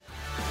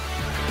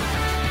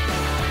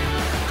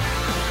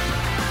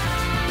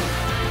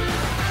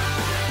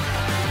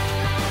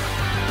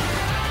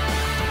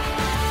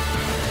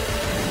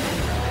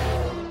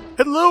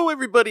Hello,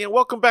 everybody, and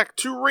welcome back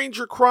to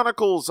Ranger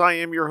Chronicles. I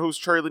am your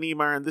host, Charlie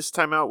Niemeyer, and this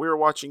time out, we are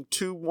watching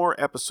 2 more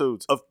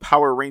episodes of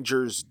Power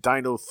Rangers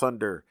Dino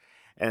Thunder,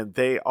 and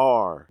they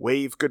are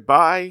Wave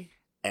Goodbye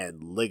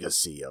and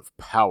Legacy of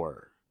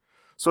Power.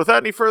 So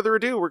without any further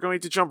ado, we're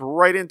going to jump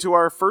right into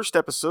our first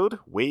episode,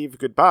 Wave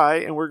Goodbye,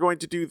 and we're going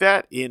to do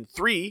that in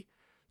 3,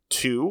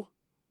 2,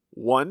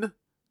 1,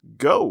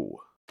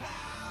 go!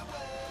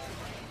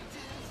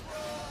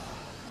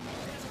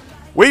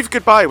 Wave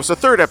Goodbye was the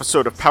 3rd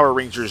episode of Power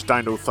Rangers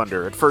Dino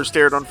Thunder. It first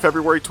aired on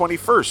February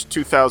 21st,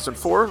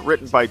 2004,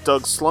 written by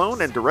Doug Sloan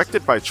and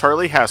directed by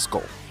Charlie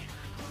Haskell.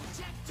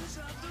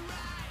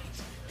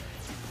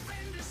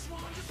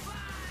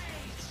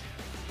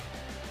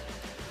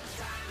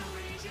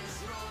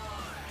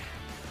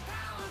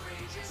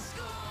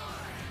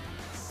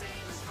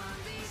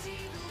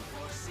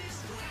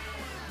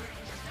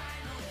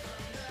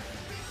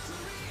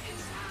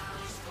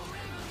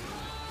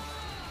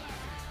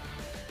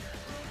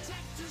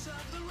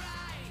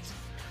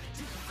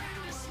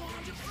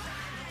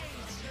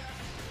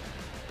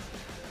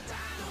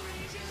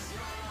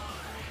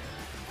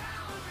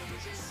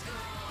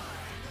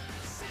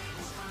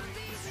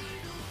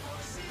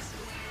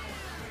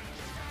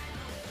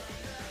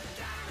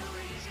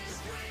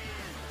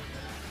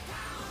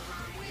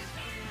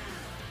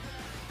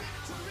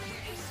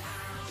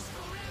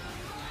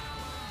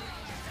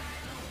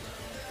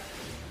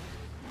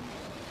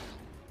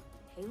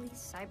 Haley's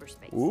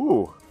cyberspace.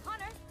 Ooh.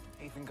 Connor.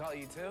 Ethan called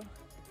you too?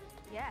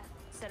 Yeah,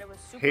 said it was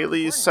super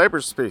Haley's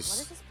important. cyberspace.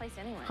 What is this place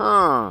anyway?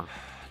 Huh.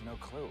 No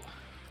clue.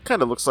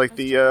 Kind of looks like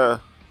the,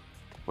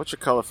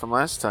 whatchamacallit from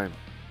last time.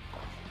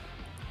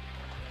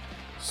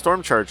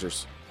 Storm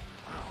Chargers.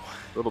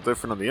 A little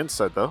different on the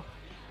inside, though.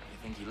 You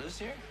think he lives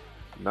here?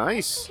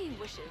 Nice. I think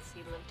he wishes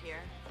he lived here.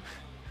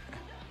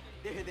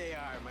 There they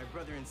are, my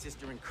brother and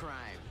sister in crime.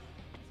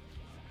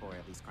 Or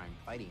at least crime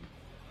fighting.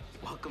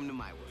 Welcome to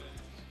my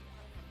world.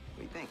 What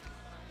do you think?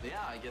 Yeah,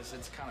 I guess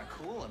it's kind of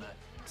cool in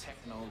a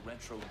techno,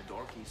 retro,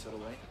 dorky sort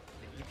of way.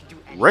 You can do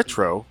anything.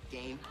 Retro?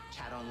 Game,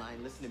 chat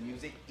online, listen to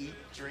music, eat,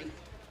 drink.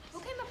 Who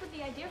came up with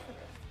the idea for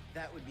this?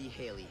 That would be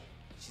Haley.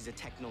 She's a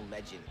techno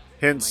legend.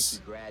 Hence,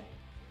 MIT grad,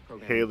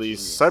 programming Haley's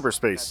genius.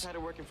 cyberspace. Got tired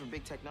of working for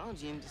big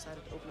technology and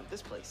decided to open up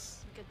this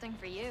place. Good thing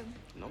for you.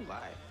 No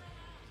lie.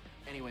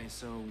 Anyway,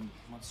 so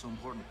what's so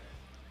important?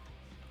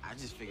 I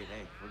just figured,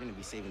 hey, we're gonna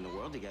be saving the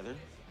world together.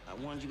 I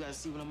wanted you guys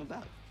to see what I'm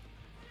about.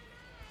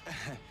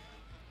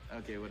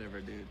 Okay,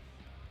 whatever, dude.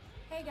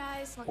 Hey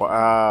guys.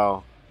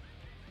 Wow.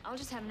 I'll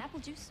just have an apple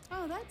juice.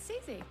 Oh, that's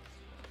easy.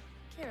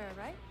 Kira,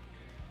 right?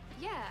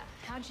 Yeah,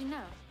 how'd you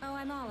know? Oh,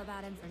 I'm all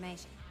about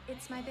information.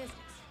 It's my business.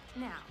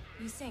 Now,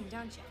 you sing,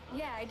 don't you?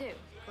 Yeah, I do.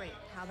 Great.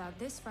 How about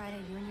this Friday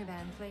you and your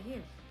band play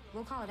here?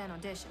 We'll call it an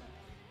audition.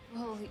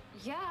 Well,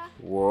 yeah. I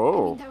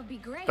Whoa. mean, that would be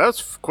great.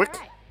 That's quick. All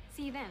right,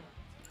 see you then.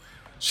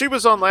 She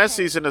was on last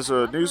Okay. season as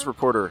a news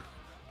reporter.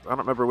 I don't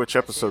remember which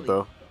episode,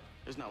 though.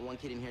 There's not one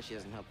kid in here she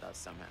hasn't helped out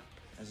somehow.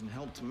 Hasn't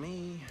helped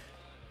me.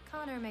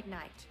 Connor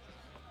McKnight,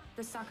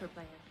 the soccer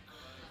player.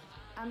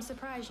 I'm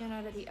surprised you're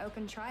not at the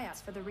open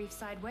tryouts for the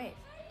Reefside Wave.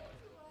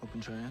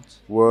 Open tryouts?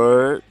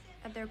 What?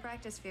 At their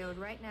practice field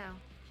right now.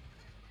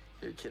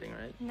 You're kidding,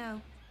 right? No.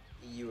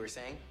 You were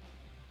saying?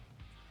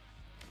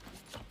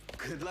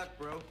 Good luck,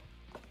 bro.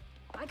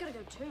 I gotta go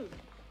too.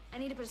 I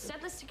need to put a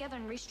set list together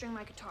and restring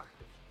my guitar.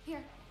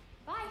 Here.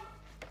 Bye.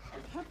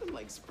 Nothing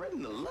like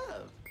spreading the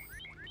love.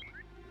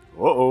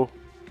 Uh-oh.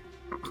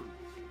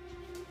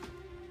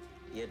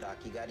 Yeah, Doc,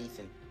 you got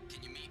Ethan.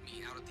 Can you meet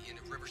me out at the end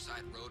of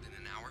Riverside Road in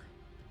an hour?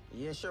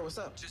 Yeah, sure, what's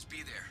up? Just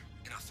be there,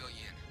 and I'll fill you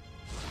in.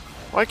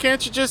 Why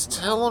can't you just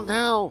tell him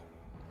now?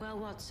 Well,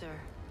 what, sir?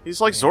 He's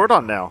like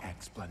Zordon now.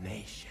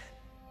 Explanation.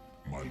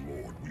 My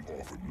lord, we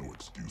offered no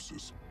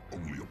excuses,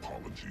 only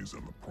apologies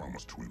and the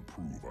promise to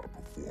improve our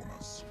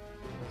performance.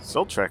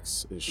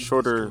 Zoltrex is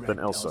shorter than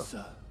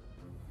Elsa.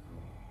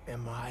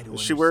 Am I to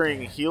Is she wearing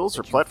understand heels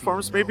or that you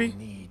platforms, feel no maybe?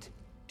 need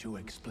to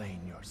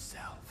explain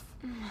yourself.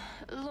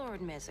 Lord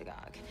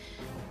Mesogog,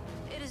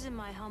 it is in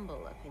my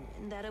humble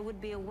opinion that it would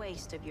be a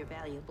waste of your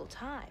valuable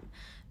time.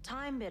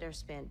 Time better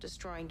spent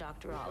destroying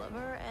Dr.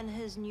 Oliver and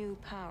his new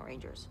Power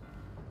Rangers.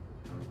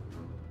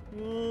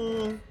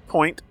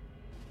 Point.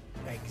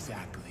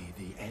 Exactly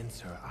the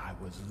answer I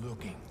was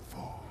looking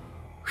for.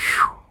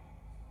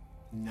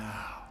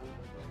 Now,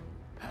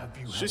 have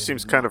you She had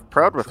seems any kind luck of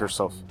proud in with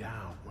herself. tracking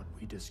down what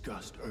we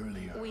discussed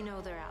earlier? We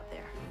know they're out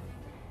there.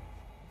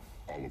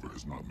 Oliver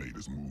has not made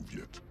his move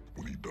yet.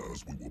 When he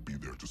does, we will be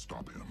there to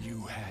stop him.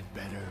 You had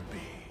better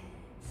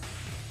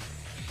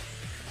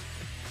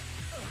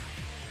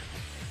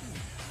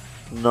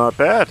be. Not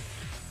bad.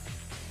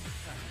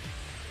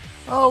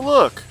 Oh,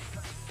 look.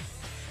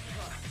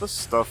 The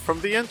stuff from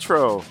the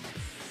intro. I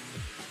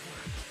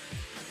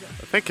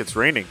think it's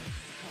raining.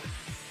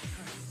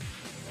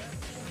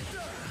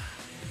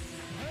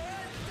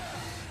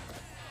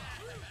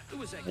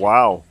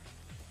 Wow.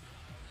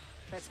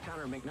 That's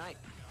Connor McKnight.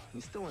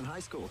 He's still in high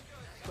school.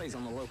 Plays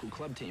on the local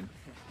club team.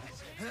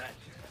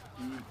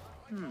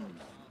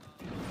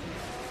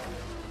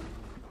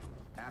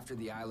 After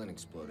the island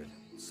exploded,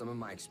 some of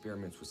my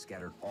experiments were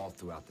scattered all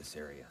throughout this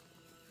area.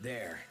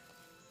 There.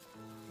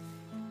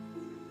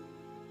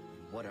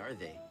 What are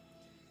they?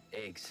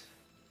 Eggs.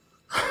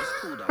 It's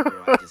cool,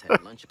 Doctor. I just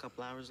had lunch a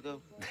couple hours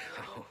ago.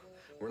 No,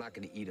 we're not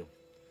gonna eat them.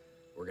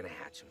 We're gonna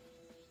hatch them.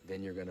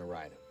 Then you're gonna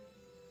ride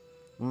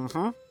them.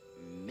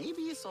 Mm-hmm.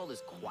 Maybe it's all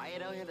this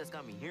quiet out here that's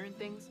got me hearing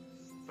things.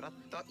 But I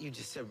thought you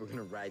just said we're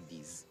gonna ride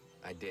these.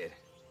 I did.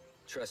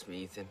 Trust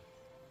me, Ethan.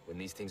 When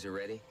these things are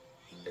ready,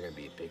 they're gonna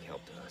be a big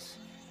help to us.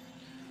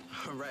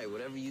 All right,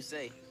 whatever you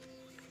say.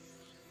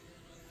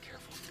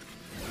 Careful.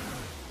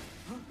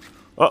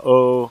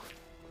 Uh-oh.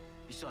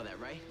 You saw that,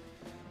 right?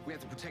 We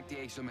have to protect the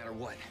eggs no matter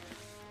what.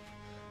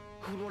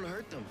 Who'd want to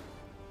hurt them?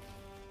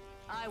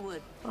 I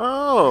would.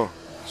 Oh,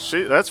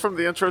 that's from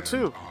the intro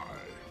too.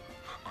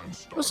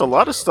 There's a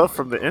lot of stuff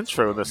from the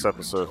intro in this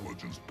episode.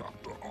 Intelligence,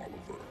 Dr.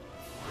 Oliver.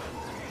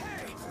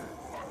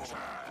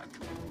 Attack!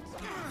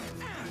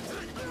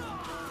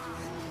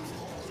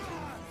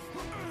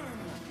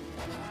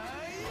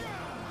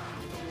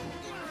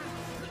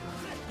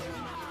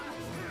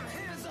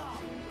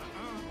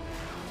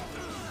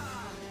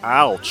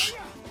 Ouch.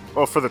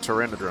 Oh, for the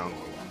Pteranodrome.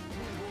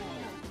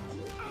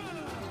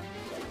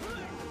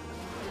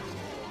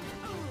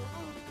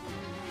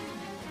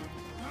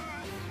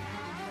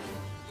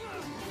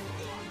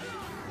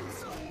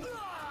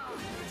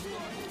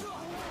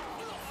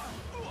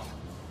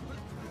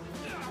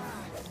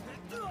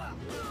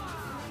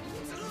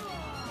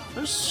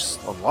 There's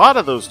a lot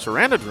of those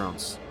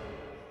Pteranodromes.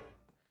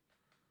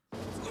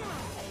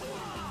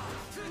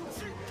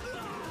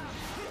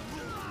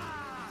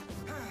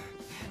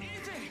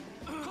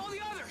 Call the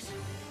others!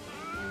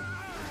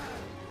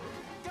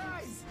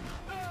 Guys!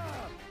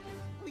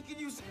 We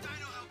could use some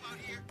dino help out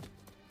here.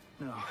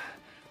 No,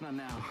 not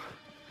now.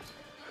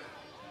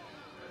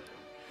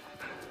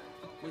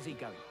 Where's he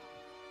going?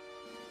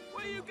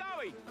 Where are you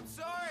going? I'm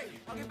sorry.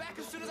 I'll get back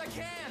as soon as I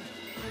can.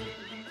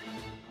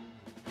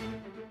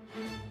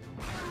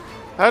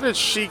 How did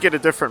she get a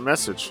different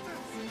message?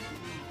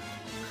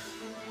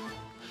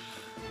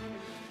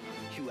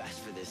 You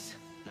asked for this,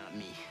 not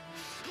me.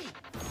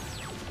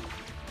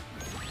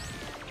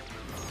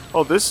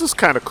 Oh, this is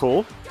kind of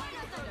cool.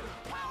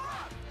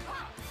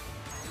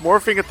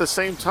 Morphing at the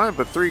same time,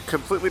 but 3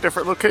 completely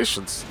different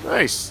locations.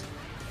 Nice.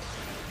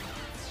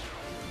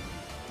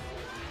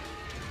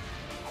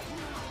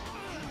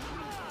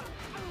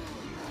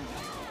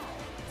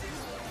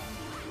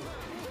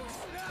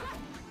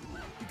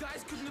 You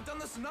guys couldn't have done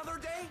this another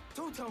day?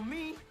 Don't tell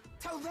me.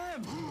 Tell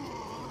them.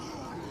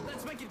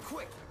 Let's make it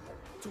quick.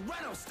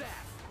 Tyranno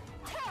staff.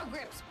 Tail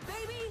grips,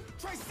 baby!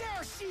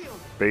 Tricera shield.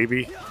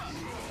 Baby.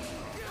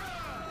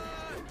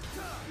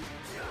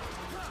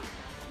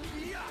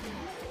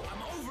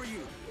 I'm over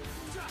you.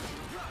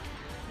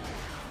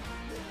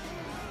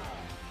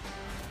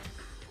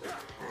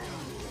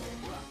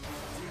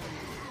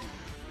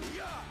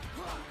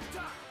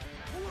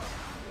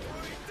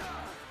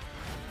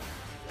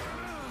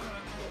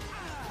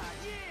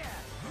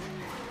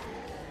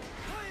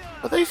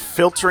 Are they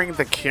filtering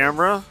the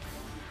camera?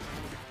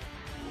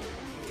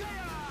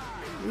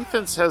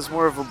 Ethan's has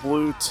more of a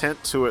blue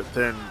tint to it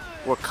than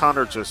what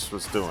Connor just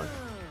was doing.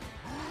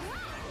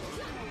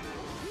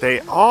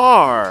 They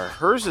are!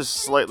 Hers is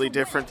slightly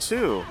different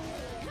too.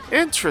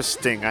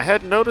 Interesting. I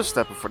hadn't noticed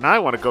that before. Now I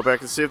want to go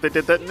back and see if they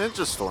did that in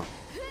Ninja Storm.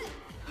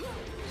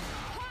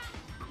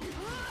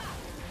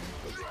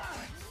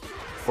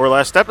 Or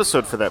last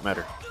episode, for that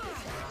matter.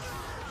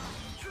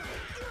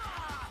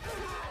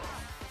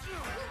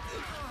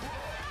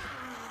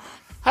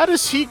 How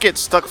does he get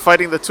stuck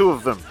fighting the two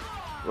of them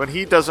when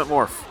he doesn't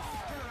morph?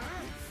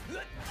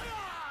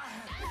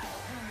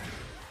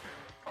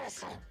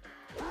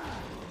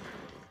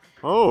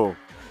 Oh.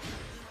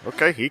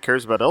 Okay, he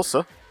cares about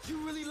Elsa. You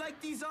really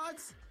like these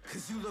odds?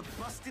 Cause you look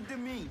busted to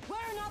me.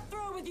 We're not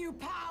through with you,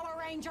 Power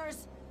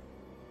Rangers!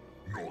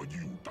 Nor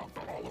you,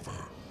 Dr.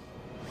 Oliver.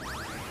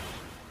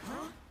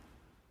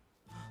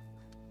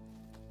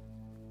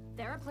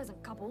 They're a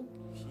pleasant couple.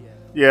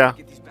 Yeah.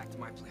 Get these back to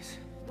my place.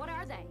 What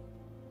are they?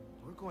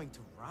 We're going to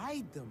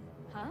ride them.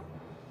 Huh?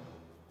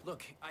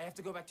 Look, I have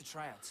to go back to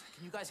tryouts.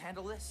 Can you guys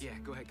handle this? Yeah,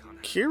 go ahead,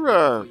 Connor.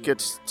 Kira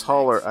gets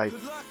taller, I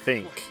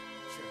think,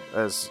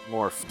 as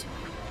morphed.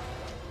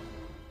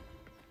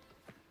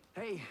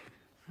 Hey.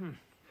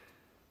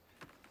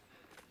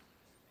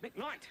 Big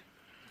Knight.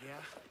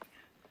 Yeah?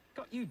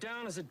 Got you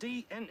down as a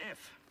DNF.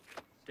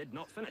 Did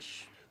not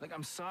finish. Like,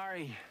 I'm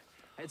sorry.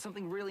 I had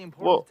something really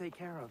important to take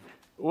care of.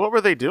 What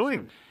were they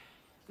doing?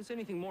 Is there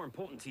anything more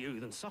important to you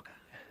than soccer?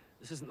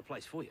 This isn't the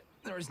place for you.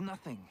 There is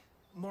nothing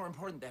more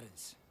important, that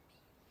is.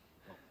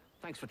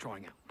 Thanks for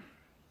trying out.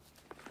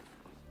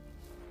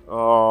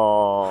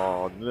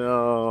 Oh,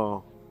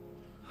 no.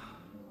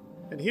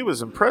 And he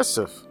was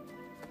impressive.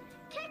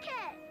 Kick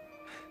it!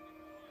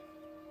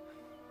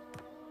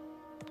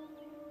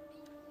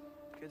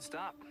 Good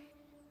stop.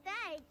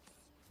 Thanks.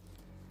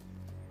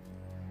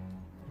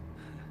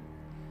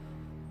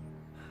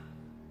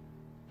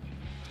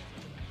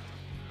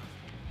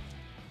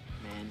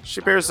 Man, She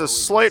bears a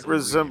slight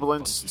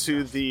resemblance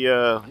to the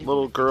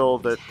little girl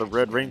that the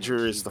Red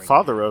Ranger is the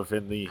father of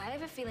in the I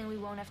have a feeling we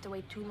won't have to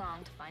wait too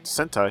long to find out.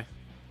 Sentai.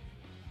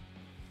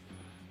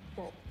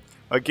 Whoa.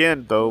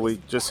 Again, though, we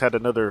just had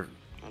another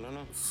I don't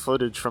know.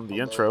 footage from the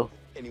Hello? intro.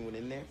 Anyone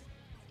in there?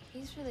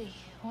 He's really,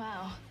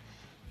 wow,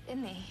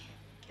 isn't he?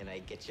 Can I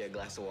get you a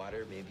glass of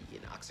water, maybe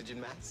an oxygen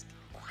mask?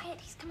 Quiet,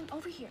 he's coming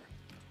over here.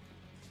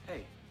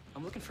 Hey,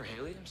 I'm looking for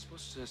Haley. I'm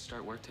supposed to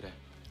start work today.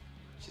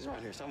 She's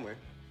around here somewhere.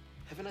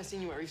 Haven't I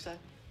seen you at Reefside?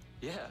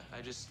 Yeah,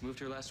 I just moved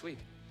here last week.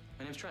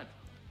 My name's Trent.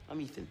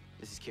 I'm Ethan.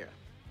 This is Kira.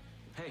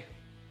 Hey.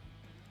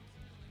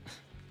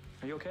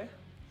 Are you okay?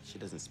 She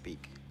doesn't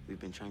speak. We've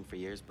been trying for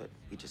years, but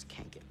we just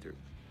can't get through.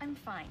 I'm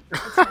fine.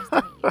 It's nice to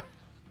meet you.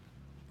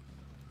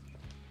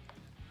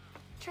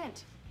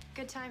 Trent,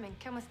 good timing.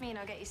 Come with me and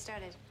I'll get you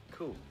started.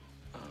 Cool.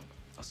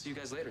 I'll see you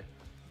guys later.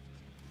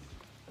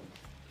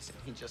 Isn't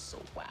he just so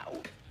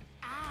wowed?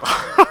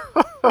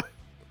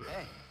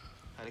 Hey,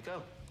 How'd it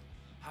go?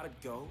 how'd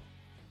it go?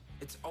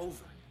 It's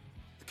over.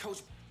 The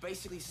coach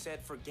basically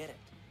said forget it.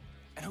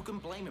 And who can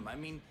blame him? I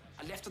mean,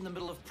 I left in the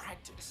middle of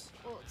practice.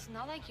 Well, it's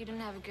not like you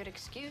didn't have a good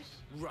excuse.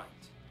 Right.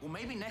 Well,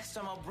 maybe next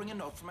time I'll bring a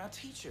note from our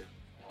teacher.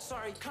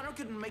 Sorry, Connor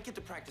couldn't make it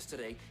to practice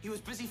today. He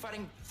was busy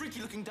fighting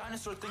freaky-looking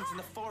dinosaur things in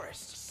the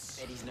forest.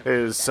 Eddie's never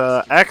His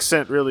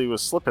accent really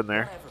was slipping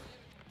there. Whatever.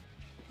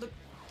 Look,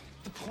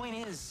 the point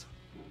is,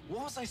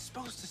 what was I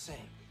supposed to say?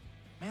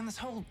 Man, this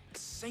whole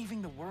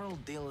saving the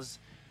world deal is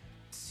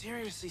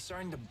seriously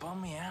starting to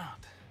bum me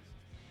out.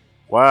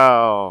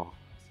 Wow.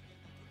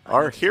 I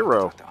Our need to talk to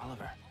hero. Dr.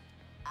 Oliver.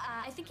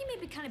 I think he may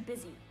be kind of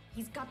busy.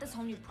 He's got this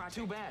whole new project.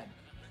 Too bad.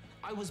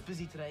 I was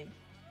busy today.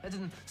 That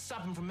didn't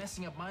stop him from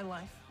messing up my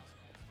life.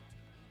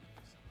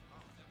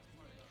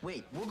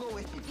 Wait, we'll go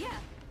with you. Yeah.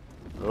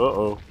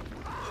 Uh-oh.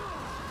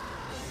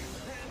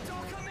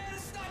 Don't come in,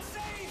 it's not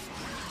safe!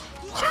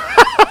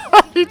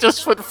 He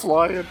just went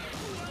flying.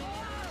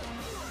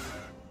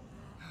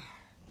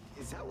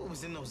 Is that what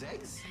was in those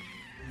eggs?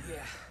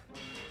 Yeah.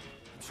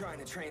 I'm trying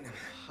to train them.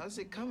 How's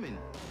it coming?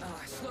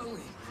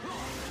 Slowly.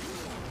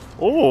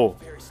 Oh.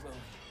 Very slowly.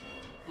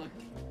 Look,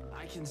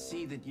 I can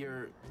see that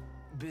you're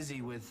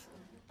busy with,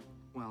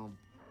 well,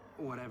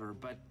 whatever,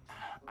 but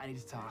I need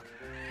to talk.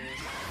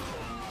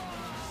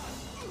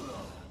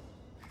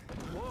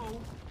 Whoa!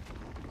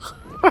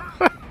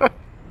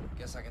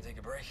 Guess I can take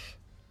a break.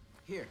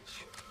 Here.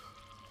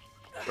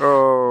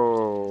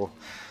 Oh.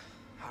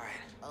 All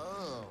right.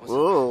 Oh.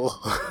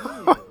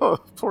 Oh.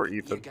 Poor You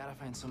Ethan. gotta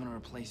find someone to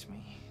replace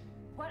me.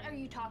 What are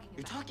you talking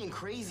You're about? talking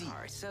crazy. All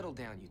right, settle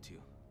down, you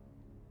two.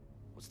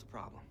 What's the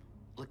problem?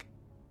 Look,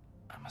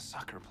 I'm a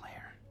soccer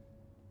player.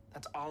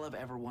 That's all I've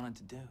ever wanted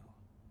to do.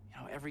 You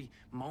know, every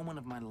moment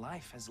of my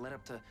life has led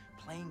up to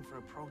playing for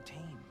a pro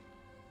team.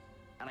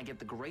 And I get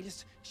the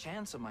greatest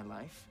chance of my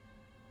life,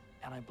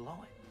 and I blow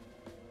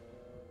it.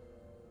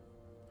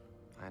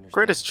 I understand.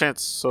 Greatest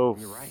chance so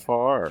You're right.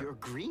 far. You're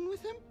agreeing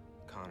with him?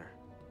 Connor,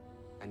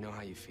 I know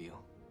how you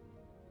feel.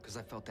 Because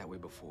I felt that way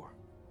before.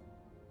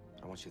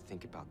 I want you to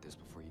think about this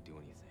before you do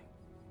anything.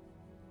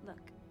 Look,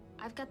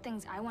 I've got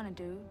things I want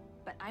to do,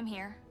 but I'm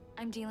here.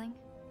 I'm dealing.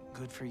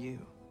 Good for you.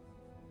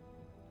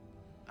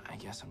 I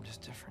guess I'm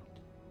just different.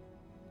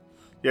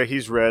 Yeah,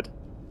 he's red,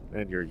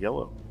 and you're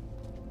yellow.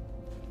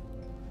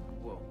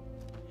 Whoa.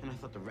 And I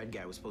thought the red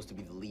guy was supposed to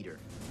be the leader.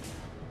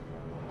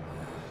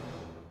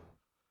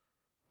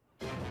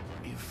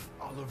 If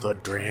Oliver The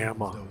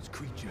drama. trains those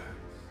creatures,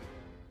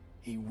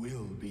 he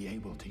will be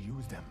able to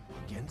use them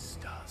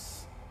against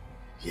us.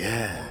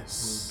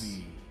 Yes. Will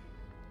be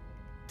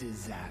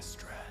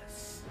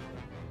disastrous.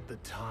 The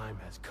time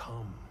has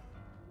come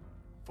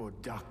for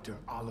Dr.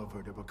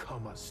 Oliver to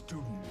become a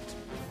student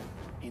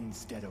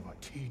instead of a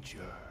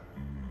teacher.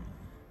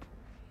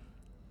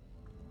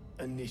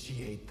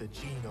 Initiate the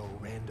Geno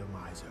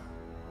randomizer.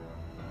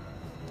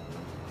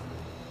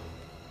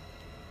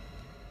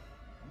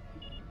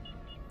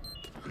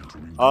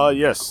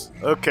 Yes.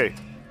 Okay.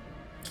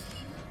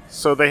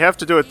 So they have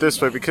to do it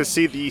this way because,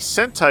 see, the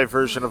Sentai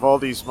version of all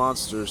these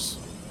monsters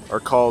are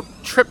called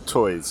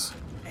Triptoids,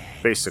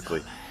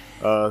 basically.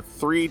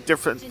 3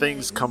 different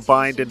things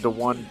combined into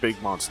one big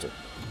monster.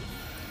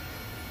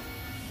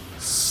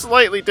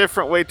 Slightly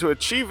different way to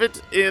achieve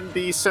it in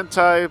the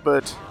Sentai,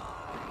 but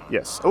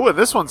yes. Oh, and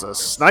this one's a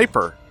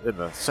sniper in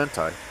the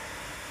Sentai.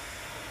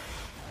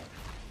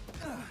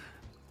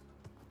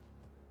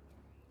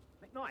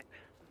 McKnight.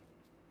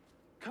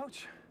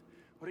 Coach,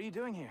 what are you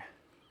doing here?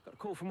 Got a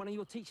call from one of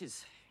your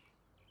teachers.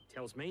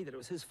 Tells me that it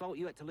was his fault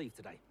you had to leave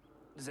today.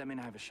 Does that mean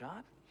I have a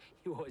shot?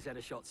 You always had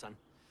a shot, son.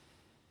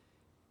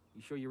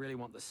 You sure you really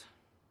want this?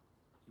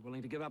 You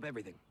willing to give up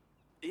everything?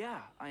 Yeah,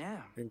 I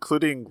am.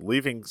 Including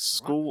leaving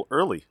school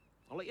early.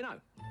 I'll let you know.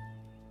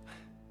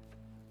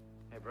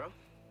 Hey, bro.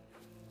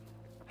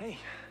 Hey.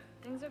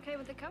 Things okay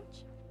with the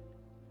coach?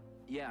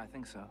 Yeah, I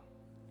think so.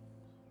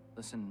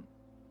 Listen,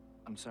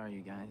 I'm sorry,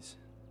 you guys.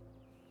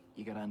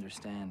 You gotta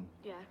understand.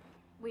 Yeah,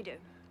 we do.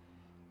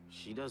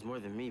 She does more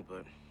than me,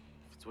 but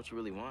if it's what you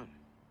really want.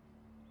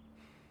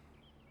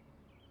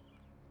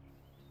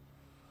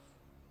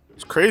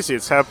 It's crazy.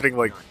 It's happening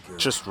like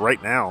just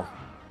right now.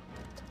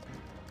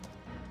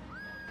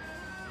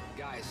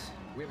 Guys,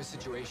 we have a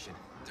situation.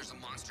 There's a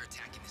monster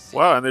attacking the city.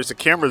 Wow, and there's a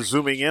camera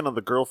zooming in on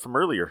the girl from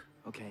earlier.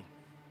 Okay,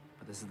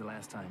 but this is the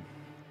last time.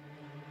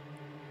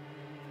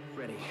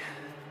 Ready.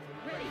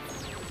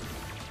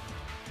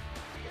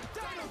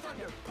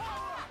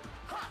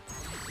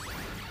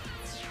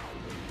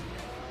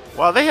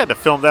 Wow, they had to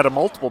film that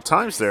multiple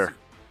times there.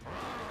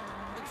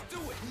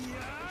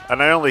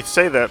 And I only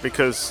say that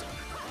because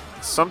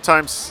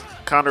sometimes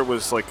Connor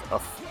was like a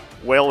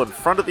well in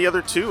front of the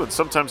other two, and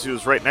sometimes he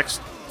was right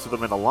next to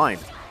them in a line.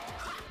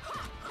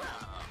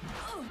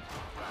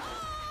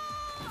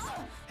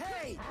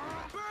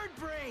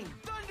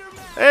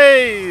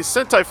 Hey,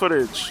 Sentai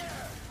footage.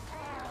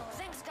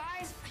 Thanks,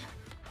 guys.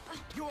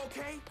 You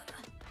okay?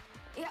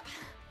 Yeah,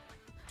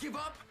 Give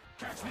up?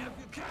 Catch me if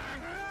you can.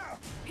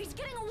 he's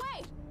getting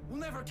away. We'll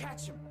never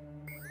catch him.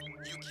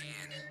 You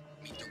can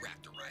meet the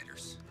Raptor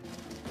Riders.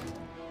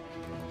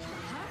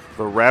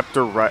 The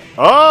Raptor right.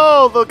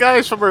 Oh, the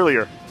guys from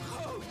earlier.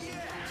 Oh,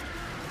 yeah.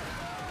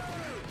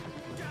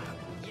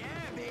 Yeah,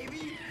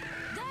 baby.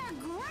 They're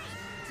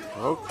great.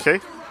 Okay.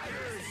 There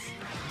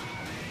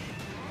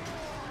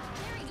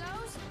he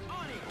goes.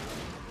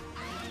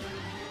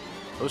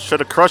 Those should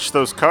have crushed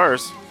those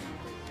cars.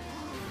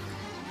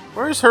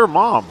 Where's her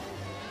mom?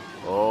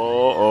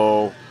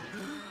 Oh.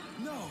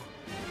 No.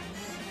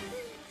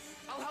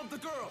 I'll help the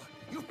girl.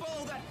 You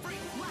follow that freak.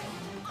 Right,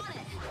 on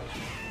it.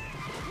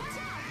 Watch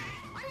out!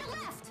 On your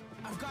left.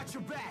 I've got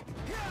your back.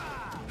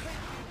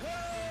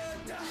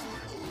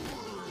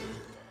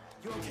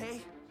 You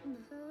okay?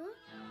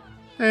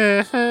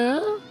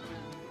 Uh-huh.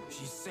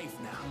 She's safe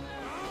now.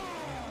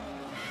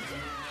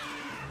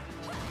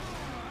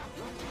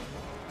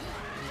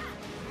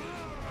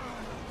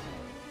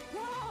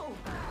 Whoa!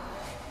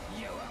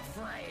 You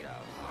afraid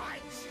of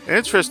heights?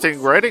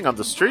 Interesting writing on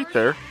the street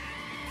there.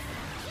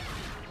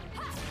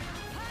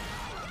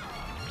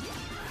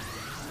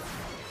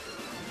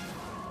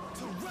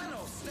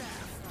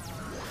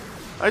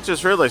 I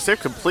just realized they're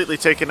completely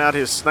taking out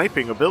his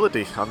sniping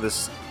ability on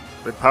this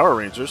in Power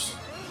Rangers.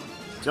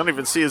 You don't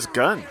even see his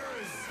gun.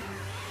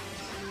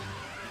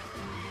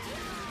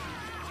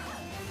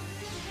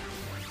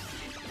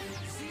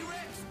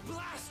 T-Rex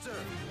blaster.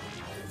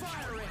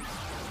 Firing.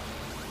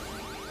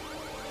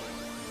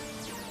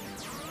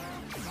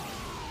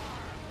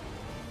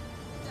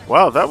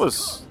 Wow, that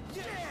was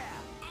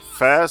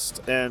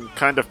fast and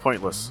kind of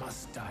pointless.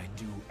 Must I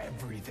do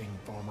everything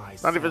for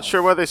myself? Not even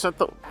sure why they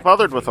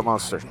bothered with the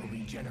monster.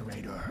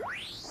 Regenerator.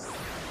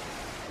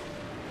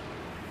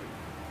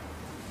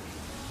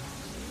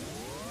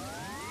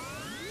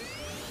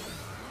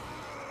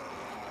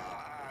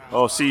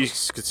 Oh, see, you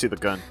could see the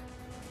gun.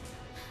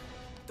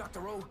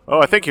 Dr. O.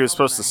 Oh, I think he was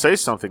supposed to say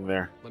something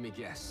there. Let me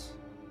guess.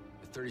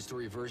 The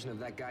 30-story version of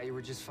that guy you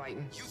were just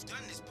fighting? You've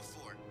done this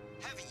before,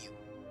 haven't you?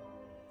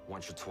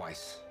 Once or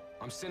twice.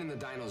 I'm sending the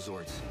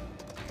Dinozords.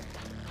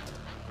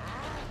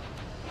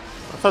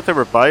 I thought they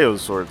were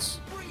Biozords.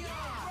 Oh yeah!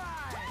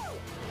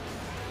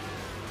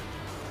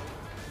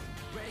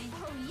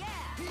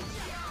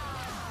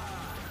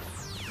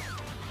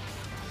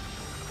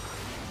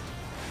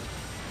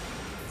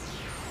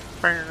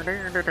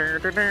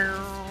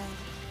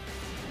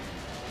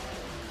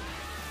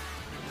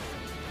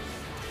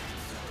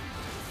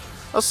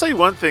 I'll say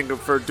one thing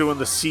for doing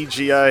the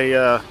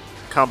CGI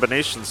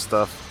combination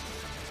stuff.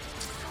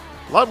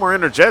 A lot more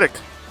energetic.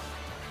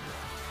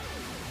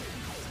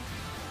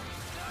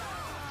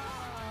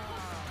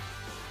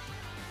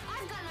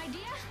 I've got an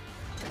idea.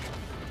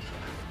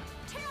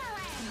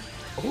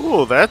 Terrorang!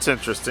 Oh, that's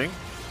interesting.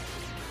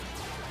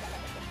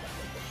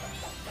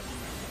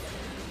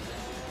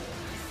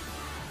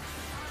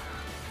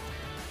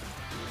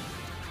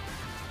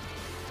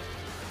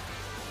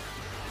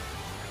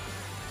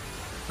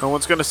 No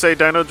one's gonna say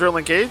Dino Drill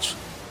Engage?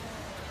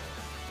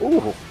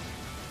 Ooh.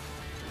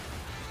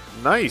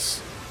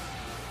 Nice.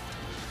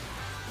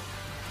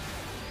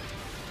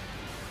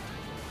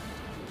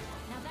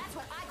 Now that's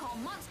what I call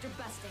monster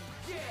busting.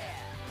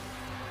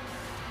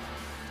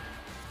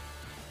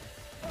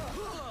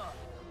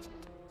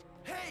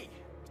 Hey!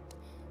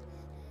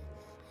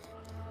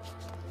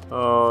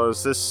 Oh,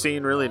 is this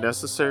scene really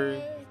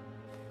necessary?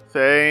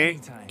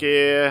 Thank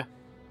you.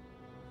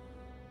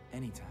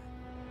 Anytime.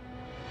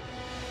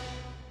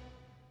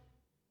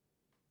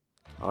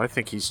 Oh, I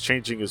think he's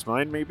changing his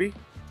mind, maybe?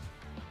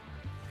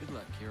 Good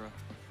luck, Kira.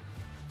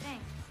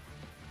 Thanks.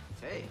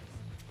 Hey,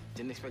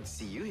 didn't expect to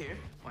see you here.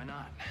 Why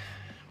not?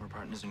 We're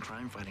partners in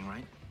crime fighting,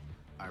 right?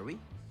 Are we?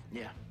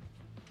 Yeah,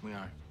 we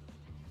are.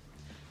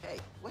 Hey,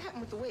 what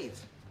happened with the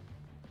waves?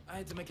 I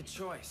had to make a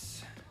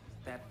choice.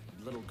 That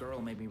little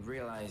girl made me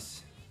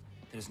realize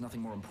there's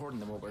nothing more important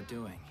than what we're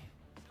doing.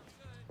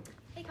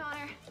 Hey,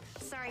 Connor.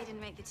 Sorry I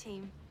didn't make the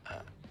team.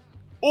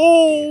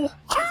 Oh!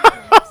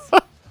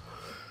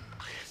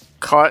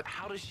 Caught.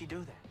 How does she do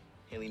that?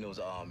 Haley knows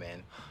all,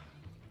 man.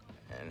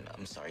 And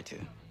I'm sorry, too.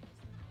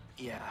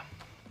 Yeah,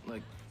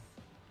 look,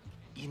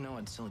 you know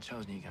I'd still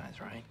chosen you guys,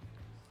 right?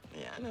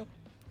 Yeah, I know.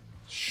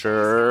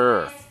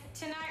 Sure.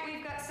 Tonight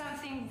we've got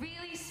something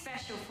really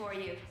special for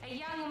you. A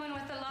young woman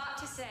with a lot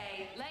to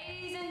say.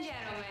 Ladies and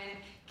gentlemen,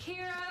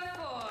 Kira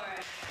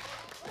Ford.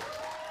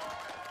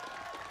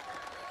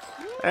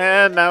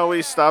 And now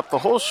we stop the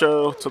whole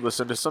show to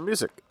listen to some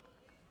music.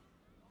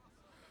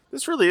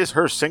 This really is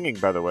her singing,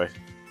 by the way.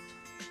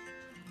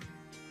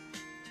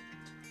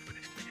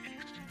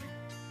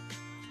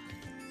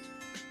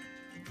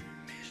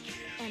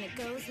 And it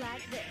goes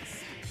like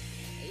this.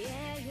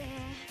 Yeah, yeah,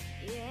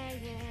 yeah,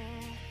 yeah.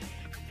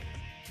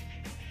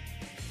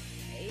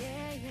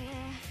 Yeah,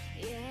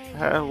 yeah,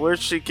 yeah. Where'd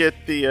she get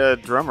the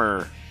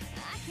drummer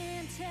I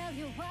can't tell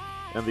you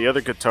why. and the other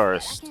I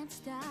guitarist? can't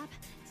stop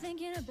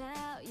thinking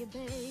about you,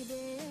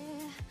 baby.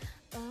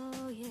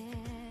 Oh, yeah.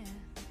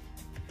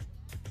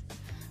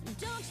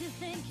 Don't you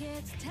think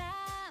it's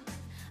time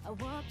I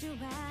walked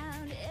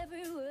around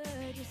every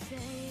word you say?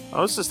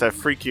 Oh, this is that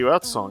Freak You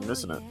Out song,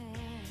 isn't it?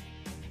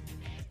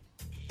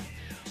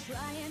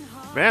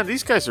 Man,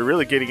 these guys are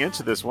really getting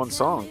into this one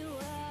song.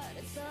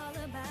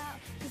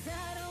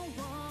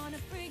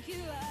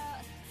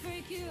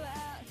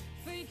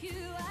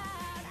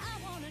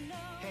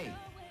 Hey,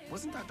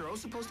 wasn't Dr. O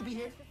supposed to be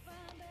here?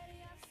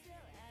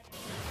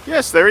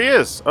 Yes, there he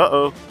is.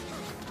 Uh-oh.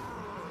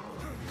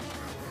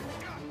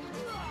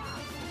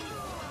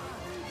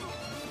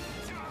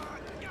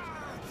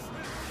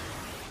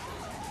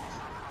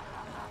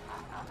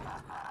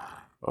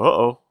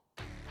 Uh-oh.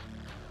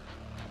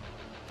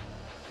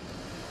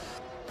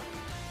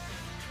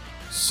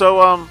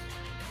 So,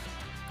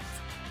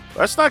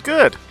 that's not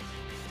good.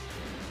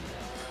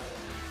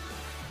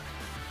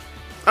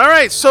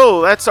 Alright,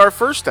 so that's our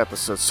first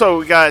episode. So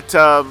we got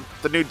the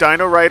new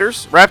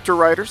Raptor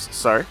Riders,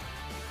 sorry.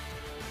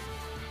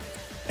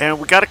 And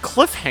we got a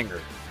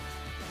cliffhanger.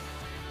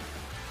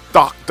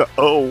 Dr.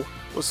 O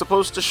was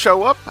supposed to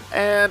show up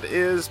and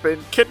is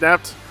been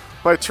kidnapped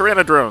by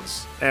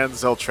Tyrannodrones and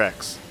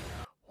Zeltrax.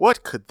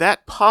 What could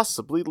that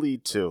possibly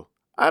lead to?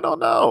 I don't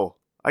know.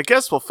 I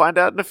guess we'll find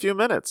out in a few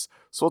minutes.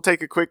 So we'll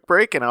take a quick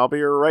break and I'll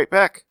be right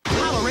back.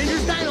 Power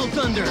Rangers Dino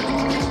Thunder.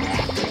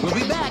 We'll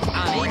be back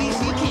on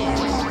ABC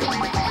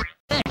Kids.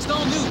 Next,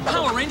 all new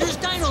Power Rangers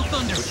Dino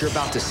Thunder. What you're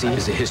about to see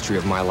is a history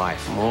of my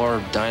life.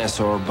 More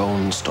dinosaur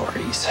bone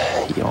stories.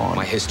 Yawn.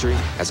 My history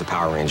as a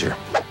Power Ranger.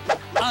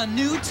 A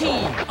new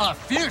team, a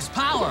fierce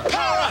power.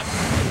 Power up!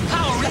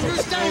 Power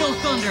Rangers Dino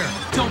Thunder.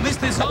 Don't miss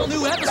this all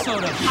new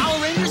episode of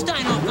Power Rangers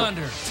Dino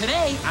Thunder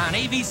today on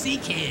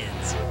ABC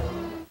Kids.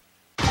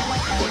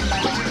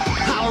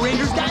 Power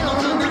Rangers Dino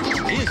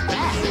Thunder is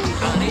back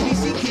on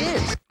ABC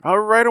Kids.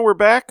 Alright, and we're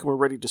back. We're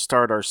ready to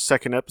start our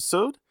second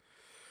episode.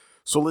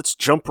 So let's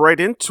jump right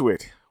into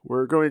it.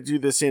 We're going to do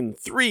this in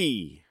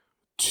 3,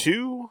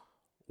 2,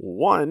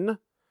 1,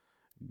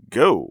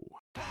 go.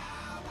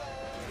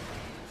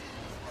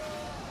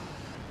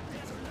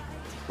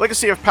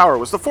 Legacy of Power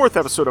was the fourth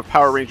episode of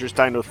Power Rangers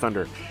Dino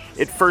Thunder.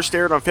 It first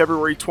aired on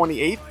February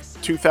 28,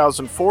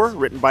 2004,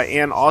 written by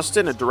Ann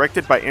Austin and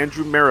directed by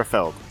Andrew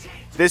Merrifield.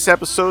 This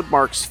episode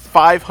marks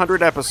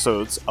 500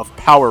 episodes of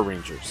Power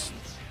Rangers.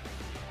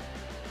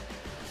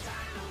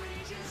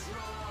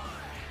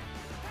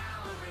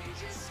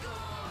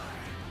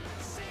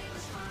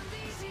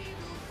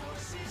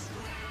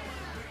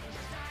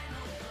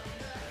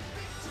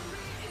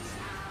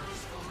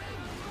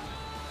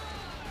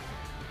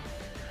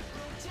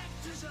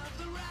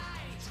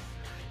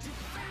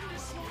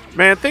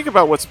 Man, think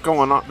about what's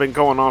been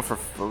going on for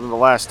the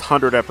last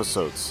 100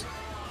 episodes.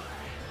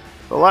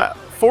 The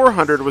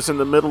 400 was in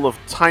the middle of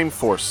Time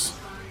Force.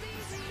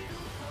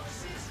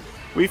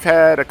 We've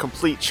had a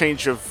complete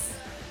change of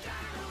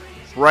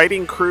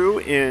writing crew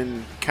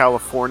in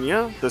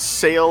California, the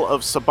sale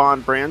of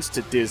Saban brands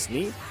to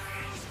Disney,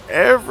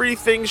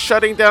 everything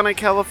shutting down in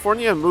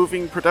California,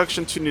 moving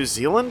production to New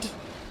Zealand,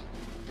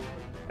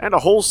 and a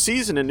whole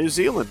season in New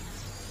Zealand.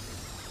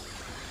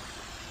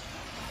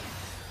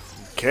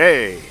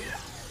 Okay.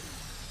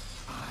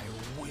 I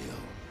will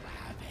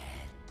have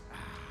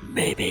it.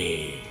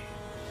 Maybe.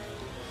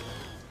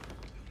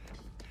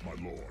 My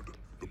lord,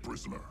 the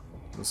prisoner.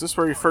 Is this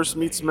where he first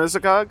meets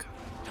Mesogog?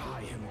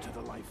 Tie him to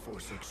the life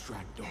force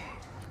extractor.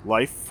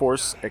 Life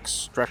Force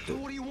Extractor.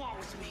 What do you want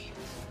with me?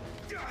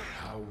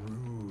 How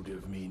rude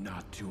of me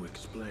not to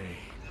explain.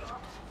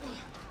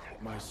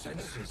 My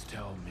senses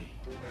tell me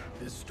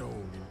this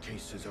stone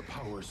encases a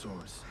power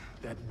source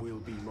that will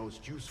be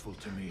most useful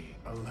to me.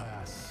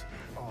 Alas,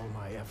 all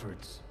my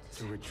efforts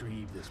to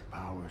retrieve this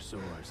power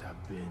source have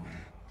been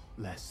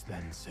less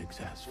than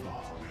successful.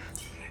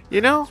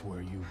 You know, That's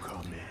where you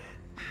come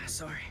in.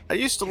 Sorry. I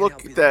used to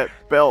look at that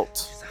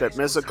belt that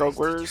Mesogog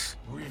wears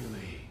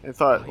and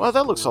thought, well,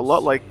 that looks a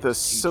lot like the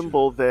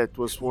symbol that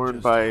was worn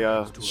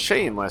by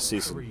Shane last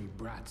season.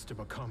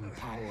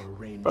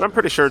 But I'm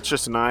pretty sure it's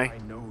just an eye. I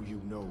know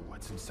you know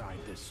what's inside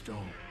this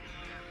stone.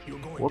 You're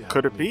going What to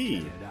could help it me be?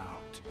 get it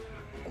out,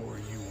 or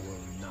you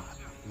will not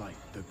like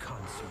the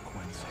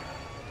consequences.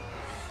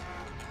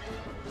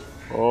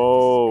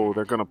 Oh,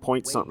 they're gonna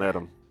point something at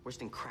him. Worse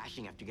than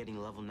crashing after getting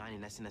level 9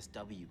 in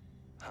SNSW.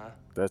 Huh?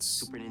 That's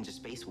Super Ninja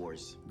Space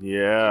Wars.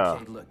 yeah.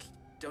 Okay, look.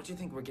 Don't you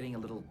think we're getting a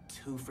little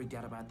too freaked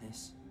out about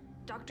this?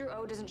 Dr.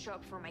 O doesn't show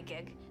up for my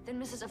gig, then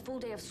misses a full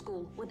day of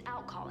school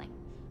without calling.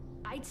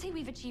 I'd say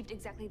we've achieved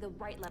exactly the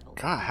right level.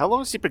 God, how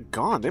long has he been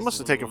gone? They must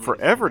have taken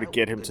forever to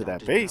get him to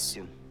that base.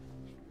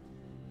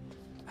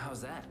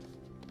 How's that?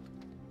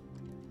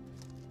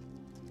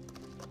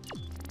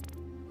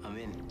 I'm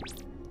in.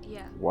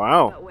 Yeah.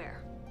 Wow. But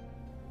where?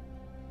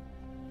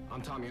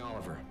 I'm Tommy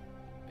Oliver.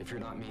 If you're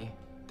not me,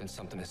 then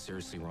something is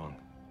seriously wrong.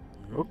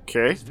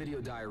 Okay. This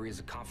video diary is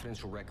a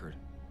confidential record,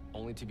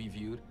 only to be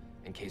viewed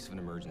in case of an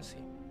emergency.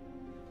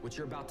 What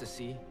you're about to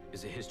see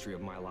is a history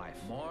of my life.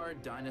 More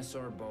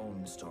dinosaur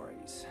bone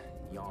stories.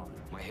 Yawn.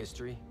 My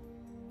history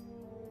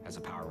as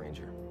a Power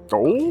Ranger.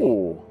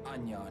 Oh.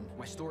 Onion.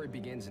 My story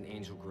begins in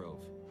Angel Grove,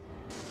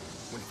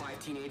 when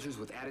 5 teenagers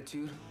with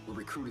attitude were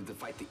recruited to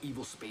fight the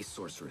evil space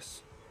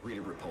sorceress,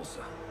 Rita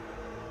Repulsa.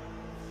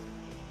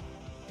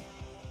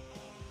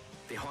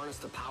 They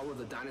harnessed the power of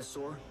the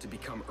dinosaur to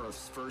become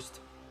Earth's first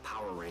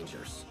Power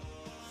Rangers.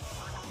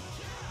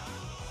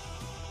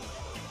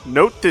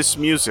 Note this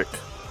music.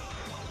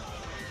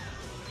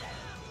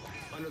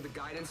 Under the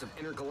guidance of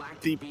intergalactic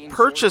The beings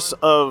purchase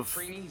Zordon, of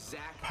Trini, Zack,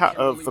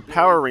 of Emily, the Billy,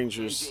 Power and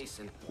Rangers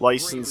Jason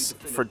license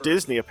bravely for defended Earth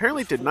Disney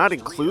apparently did to not force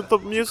include Rita the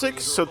music,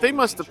 to so create they her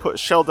must have Ranger.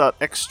 shelled out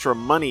extra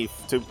money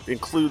to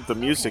include the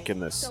music in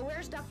this. So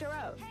where's Dr.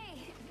 O?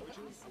 Hey,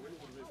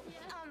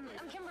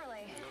 I'm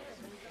Kimberly.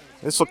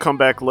 This will come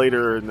back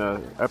later in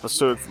the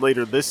episode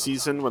later this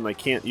season when they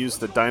can't use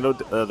the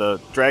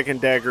the Dragon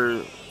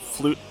Dagger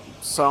flute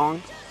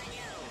song.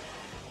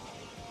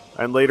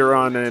 And later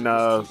on in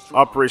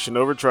Operation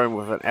Overdrive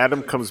when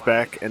Adam comes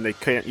back and they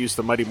can't use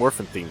the Mighty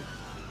Morphin theme.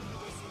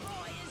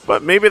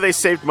 But maybe they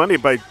saved money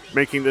by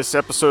making this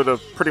episode a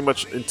pretty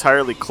much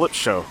entirely clip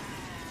show.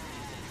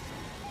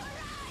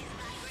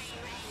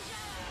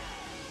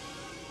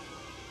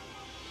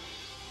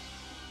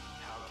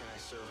 How can I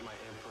serve my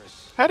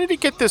Empress? How did he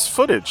get this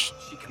footage?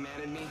 She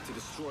commanded me to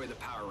destroy the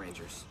Power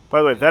Rangers. By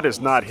the way, that is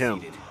not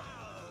him.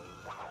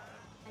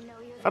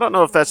 I don't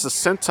know if that's the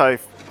Sentai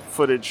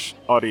footage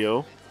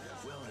audio.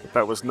 But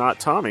that was not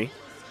Tommy.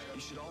 You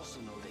should also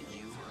know that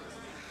you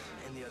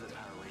and the other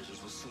Power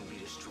Rangers will soon be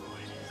destroyed.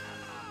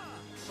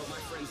 But my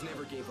friends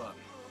never gave up.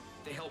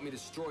 They helped me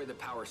destroy the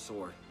Power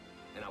Sword,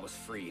 and I was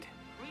freed.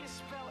 Rita's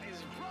spell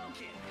is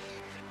broken.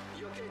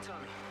 You okay,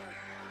 Tommy?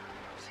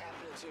 What's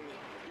happening to me?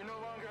 You're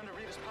no longer under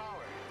Rita's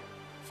power.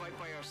 Fight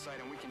by our side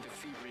and we can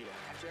defeat Rita.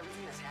 After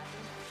everything that's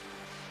happened,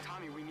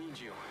 Tommy, we need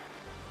you.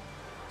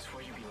 It's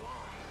where you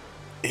belong.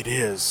 It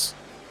is.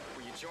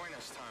 Will you join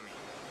us, Tommy?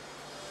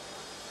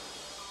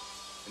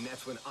 And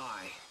that's when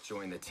I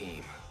joined the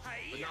team.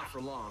 But not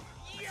for long.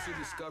 I soon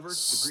discovered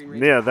the Green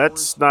Ranger Yeah,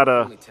 that's not powers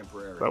were a. only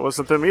temporary. That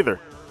wasn't them either.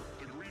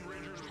 The Green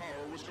Ranger's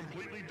power was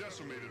completely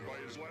decimated by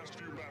his last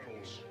few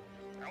battles.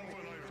 Alpha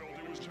and I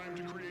felt it was time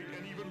to create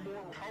an even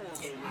more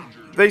powerful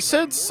Ranger. They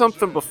said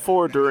something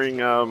before during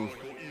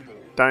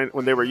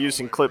when they were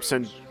using clips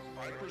and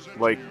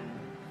like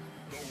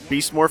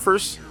Beast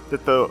Morphers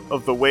that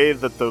the way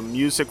that the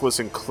music was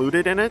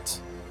included in it.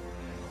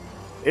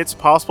 It's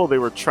possible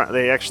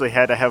they actually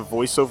had to have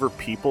voiceover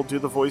people do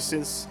the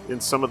voices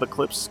in some of the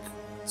clips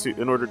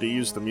in order to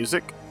use the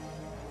music.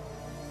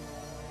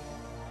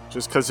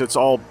 Just because it's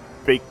all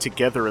baked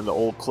together in the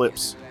old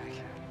clips.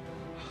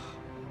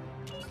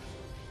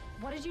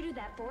 What did you do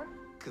that for?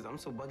 Because I'm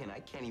so bugging I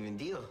can't even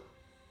deal.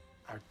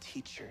 Our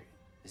teacher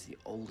is the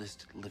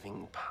oldest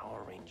living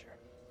Power Ranger.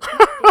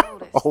 The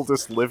oldest.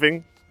 Oldest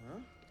living?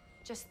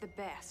 Just the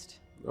best.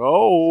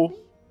 Oh.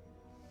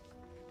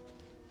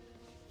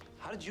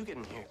 How did you get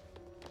in here?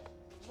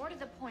 More to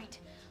the point,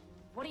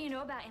 what do you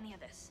know about any of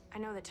this? I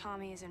know that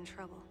Tommy is in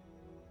trouble.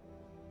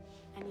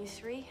 And you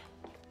three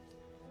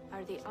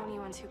are the only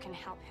ones who can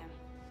help him.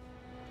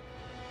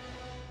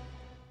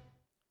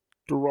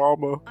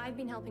 Drama. I've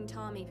been helping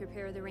Tommy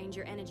prepare the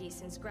Ranger energy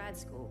since grad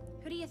school.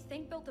 Who do you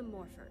think built the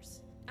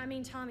morphers? I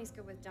mean, Tommy's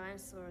good with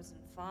dinosaurs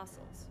and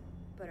fossils,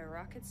 but a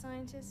rocket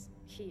scientist?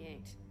 He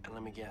ain't. And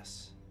let me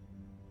guess,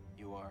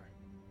 you are?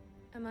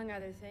 Among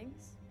other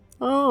things.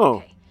 Oh.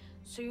 Okay,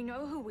 so you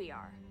know who we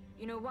are.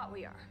 You know what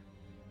we are.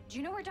 Do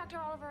you know where Dr.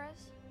 Oliver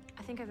is?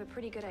 I think I have a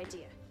pretty good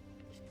idea.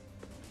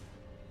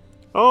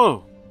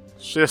 Oh.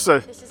 She has a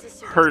This is a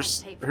super her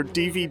fun tape her from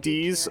the movie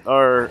DVDs picture.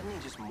 are. Why didn't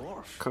he just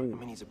morph? I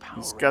mean, he's a Power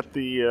He's Ranger. got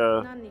the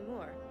Not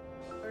anymore.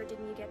 Or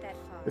didn't you get that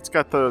far? it's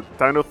got the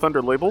Dino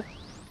Thunder label.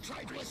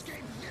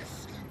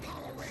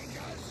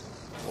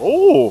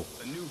 Oh.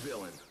 A new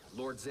villain,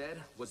 Lord Zed,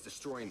 was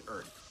destroying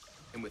Earth.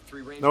 And with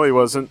 3 Rangers, No, he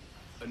wasn't.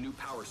 a new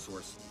power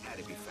source had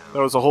to be found.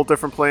 That was a whole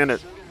different planet.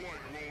 Sword of Light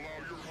will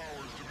allow your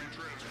powers to be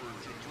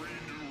transferred to 3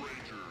 new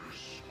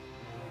Rangers.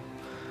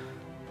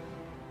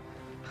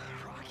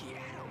 Rocky,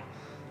 Adam,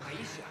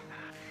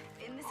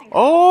 Aisha. In this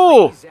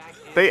Oh.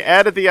 They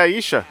added the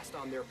Aisha. Passed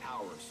on their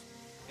powers,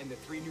 and the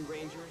 3 new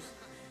Rangers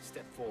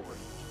stepped forward.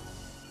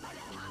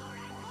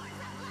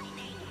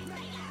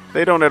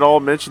 They don't at all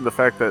mention the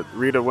fact that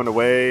Rita went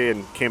away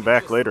and came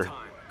back later.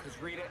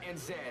 Because Rita and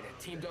Zed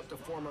teamed up to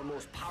form our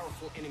most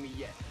powerful enemy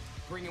yet,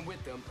 bringing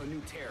with them a new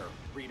terror,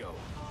 Rito.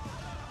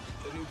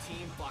 The new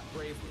team fought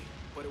bravely,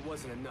 but it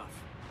wasn't enough.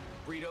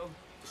 Rito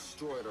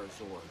destroyed our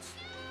Zords.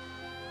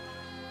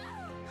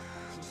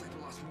 Looks like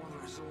we lost more than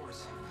our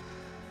Zords.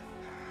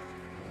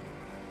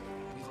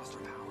 We lost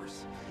our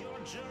powers. Your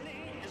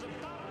journey is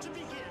about to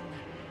begin.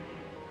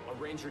 A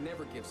ranger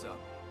never gives up.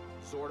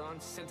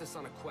 Zordon sent us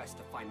on a quest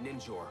to find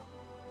Ninjor,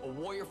 a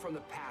warrior from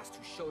the past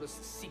who showed us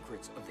the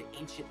secrets of the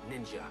ancient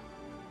ninja.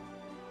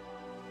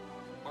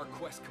 Our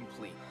quest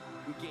complete.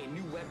 We gained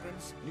new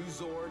weapons, new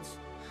Zords,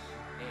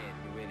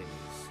 and new enemies.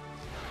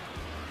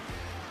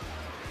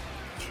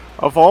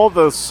 Of all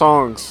those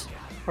songs,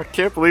 I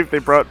can't believe they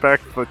brought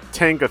back the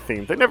Tenga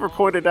theme. They never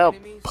pointed out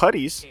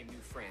putties.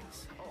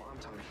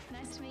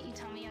 Nice to meet you,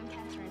 Tommy. I'm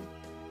Catherine.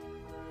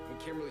 When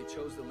Kimberly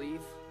chose to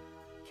leave,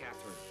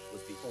 Catherine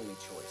was the only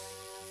choice.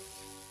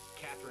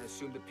 Catherine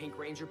assumed the Pink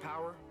Ranger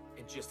power,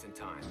 and just in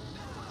time.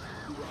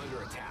 We were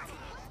under attack.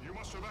 You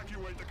must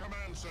evacuate the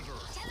command center.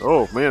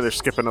 Oh man, they're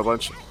skipping a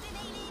bunch.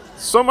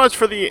 So much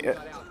for the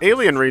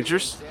Alien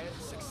Rangers.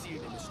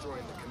 Succeeded in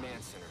destroying the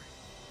command center.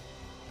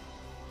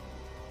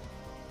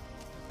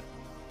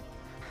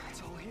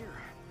 It's all here.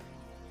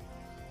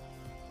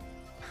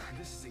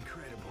 This is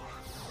incredible.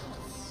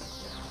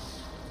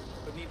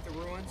 Beneath the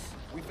ruins,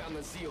 we found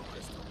the Zeo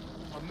Crystal,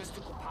 a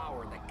mystical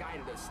power that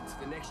guided us into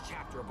the next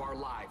chapter of our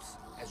lives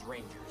as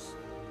Rangers.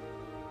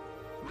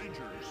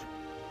 Rangers,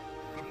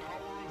 the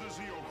power of the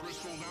Zeo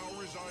Crystal now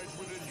resides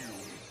within you.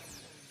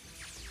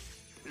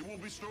 It will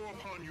bestow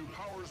upon you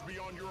powers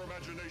beyond your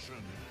imagination.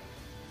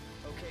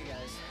 Okay,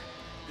 guys.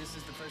 This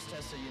is the first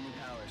test of your new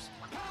powers.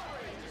 Power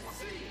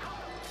Rangers, Zeo!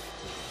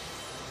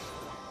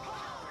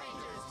 Power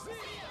Rangers,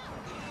 Zeo!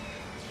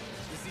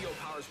 The Zeo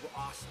powers were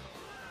awesome,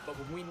 but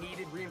when we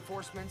needed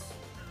reinforcements,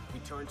 we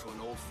turned to an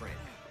old friend.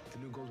 The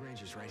new Gold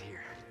Ranger's right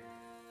here.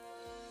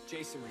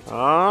 Jason returned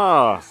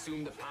Ah. and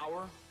assumed the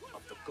power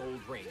of the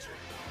Gold Ranger.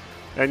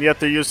 And yet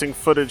they're using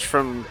footage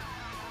from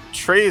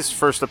Trey's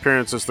first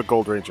appearance as the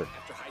Gold Ranger.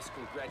 After high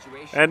school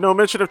graduation, And no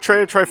mention of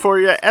Trey or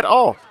Triforia at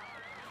all.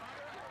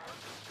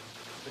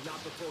 but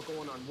not before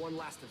going on one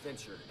last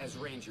adventure as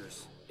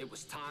Rangers. It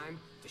was time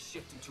to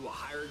shift into a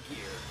higher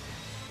gear.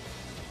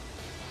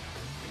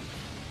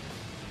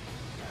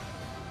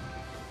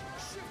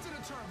 Shift to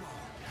the turbo.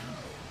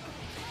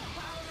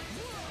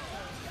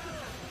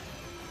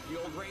 The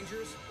old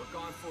Rangers were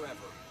gone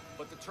forever,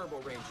 but the Turbo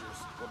Rangers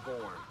were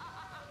born.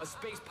 A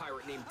space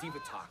pirate named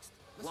Divatox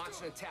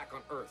launched an attack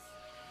on Earth.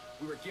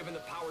 We were given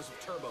the powers of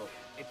Turbo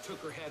and took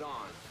her head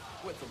on,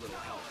 with a little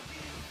help.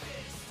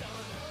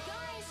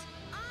 Guys,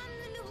 I'm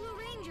the new Blue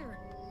Ranger.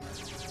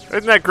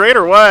 Isn't that great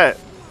or what?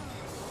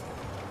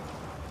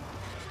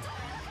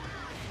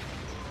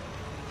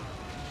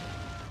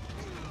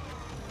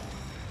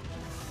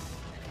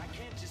 I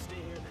can't just stay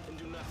here and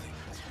do nothing.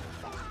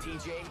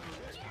 TJ,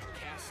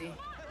 Cassie,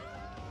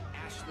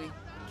 Ashley,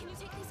 Can you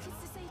take these kids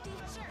to safety?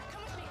 Sure,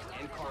 come with me.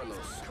 and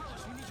Carlos.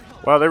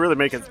 Wow, they really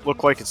make it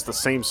look like it's the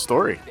same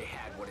story. They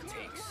had what it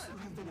takes. You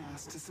have been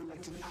asked to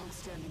select an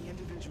outstanding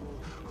individual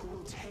who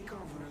will take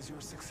over as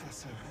your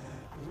successor.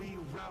 We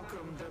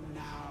welcome them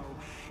now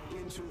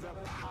into the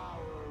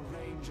Power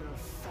Ranger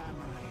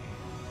family.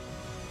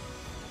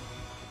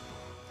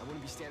 I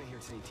wouldn't be standing here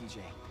today, TJ,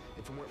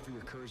 if it weren't for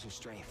your courage and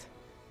strength.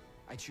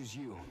 I choose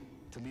you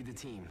to lead the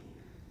team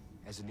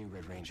as a new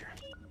Red Ranger.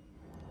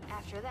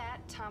 After that,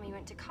 Tommy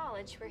went to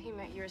college where he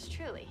met yours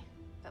truly.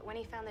 But when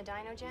he found the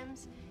Dino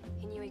Gems,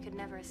 he knew he could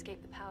never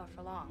escape the power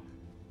for long.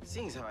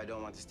 Seeing as how I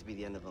don't want this to be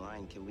the end of the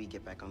line, can we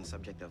get back on the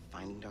subject of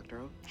finding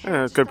Dr.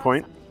 O? Good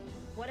point.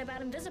 What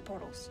about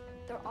invisiportals?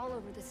 They're all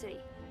over the city.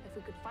 If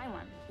we could find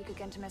one, we could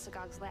get into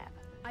Mesogog's lab.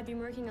 I've been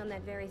working on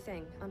that very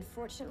thing.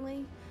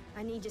 Unfortunately,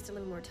 I need just a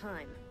little more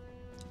time.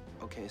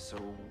 Okay, so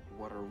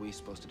what are we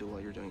supposed to do while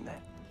you're doing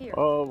that? Here,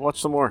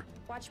 Watch some more.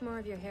 watch more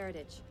of your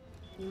heritage.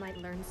 You might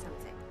learn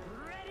something.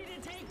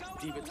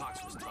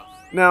 Divatox was tough.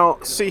 Now,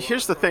 see,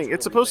 here's the thing.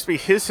 It's supposed to be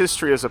his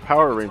history as a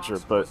Power Ranger,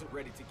 but Wasn't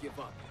ready to give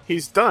up.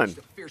 he's done.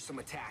 A fearsome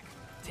attack,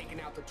 taking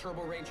out the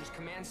Turbo Rangers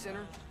command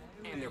center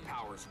and their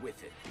powers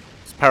with it.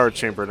 It's a power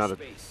chamber, not a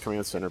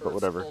command center, but Earth's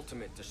whatever.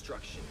 Ultimate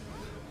destruction.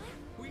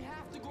 We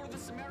have to go to the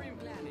Sumerian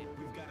planet.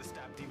 We've got to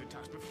stop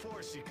Divatox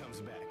before she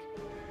comes back.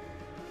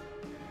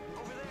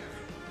 Over there.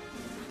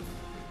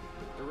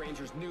 The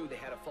Rangers knew they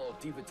had to follow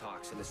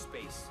Divatox into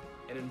space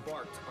and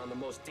embarked on the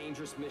most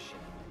dangerous mission,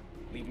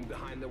 leaving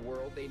behind the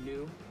world they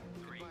knew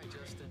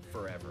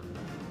forever.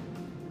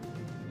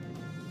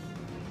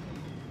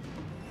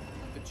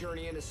 The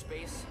journey into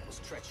space was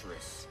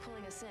treacherous,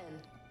 Pulling us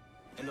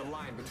in. and the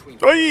line between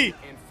Oi! friend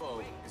and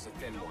foe is a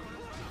thin one.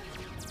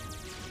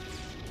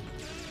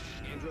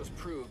 Andros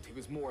proved he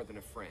was more than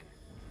a friend.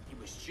 He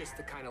was just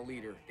the kind of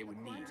leader they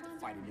would need to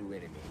fight a new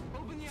enemy.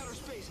 Open the outer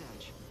space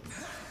hatch.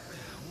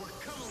 We're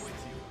coming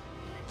with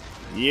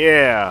you.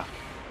 Yeah.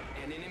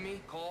 An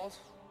enemy called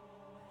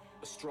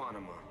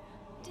Astronomer.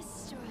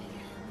 Destroy them.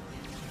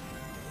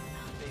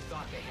 They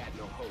thought they had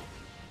no hope,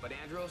 but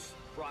Andros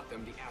brought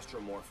them the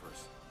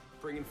Astromorphers,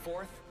 bringing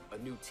forth a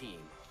new team.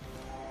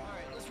 All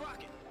right, let's rock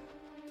it.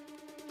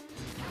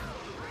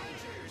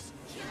 Rangers,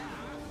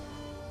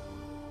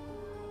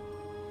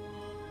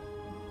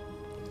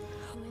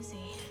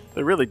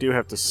 They really do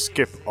have to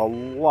skip a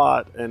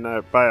lot, and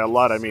by a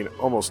lot I mean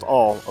almost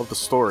all of the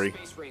story.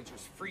 Space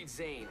Rangers freed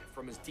Zane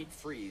from his deep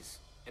freeze,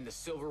 and the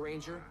Silver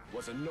Ranger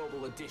was a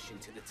noble addition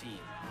to the team.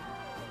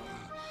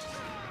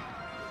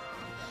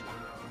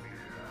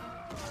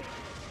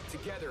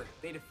 Together,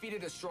 they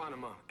defeated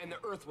Astronema, and the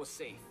Earth was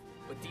safe.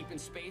 But deep in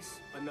space,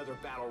 another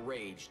battle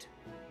raged.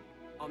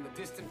 On the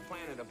distant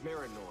planet of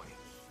Marinoi,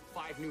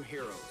 5 new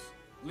heroes,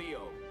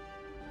 Leo,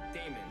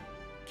 Damon,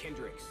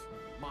 Kendricks,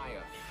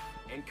 Maya,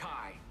 and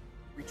Kai,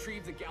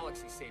 retrieved the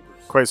Galaxy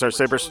Sabers. Quasar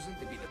Sabers. Chosen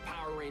to be the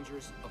Power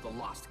Rangers of the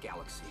Lost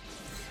Galaxy.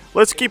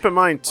 Let's keep in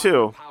mind,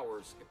 too,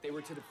 Powers if they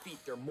were to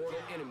defeat their mortal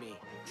enemy,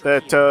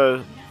 that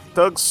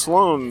Doug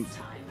Sloan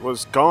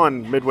was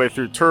gone midway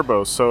through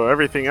Turbo, so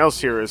everything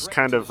else here is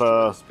kind of,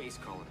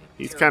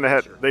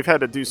 they've had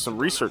to do some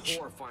research.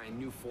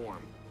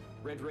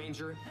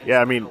 Yeah,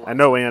 I mean, I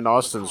know Ann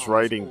Austin's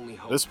writing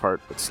this part,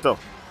 but still.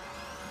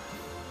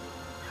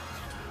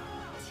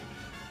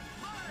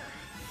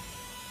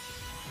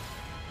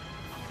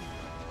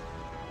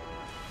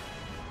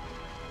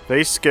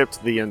 They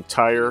skipped the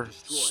entire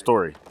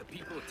story. The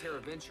people of Terra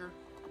Venture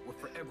were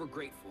forever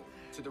grateful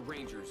to the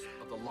Rangers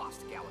of the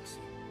Lost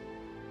Galaxy.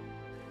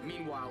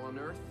 Meanwhile, on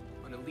Earth,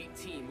 an elite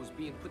team was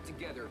being put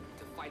together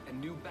to fight a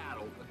new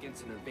battle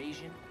against an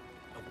invasion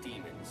of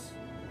demons.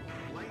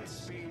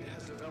 Lightspeed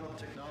has developed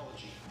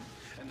technology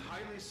and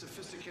highly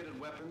sophisticated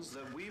weapons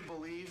that we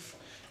believe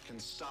can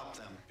stop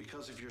them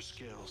because of your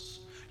skills.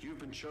 You've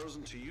been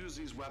chosen to use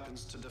these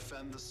weapons to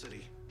defend the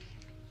city.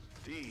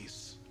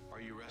 These are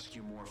your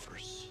rescue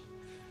morphers.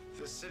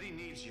 The city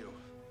needs you.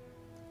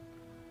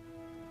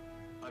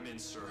 I'm in,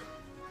 sir.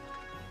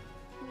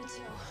 Me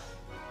too.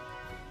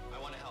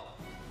 I want to help.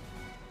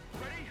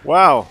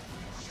 Wow.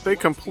 They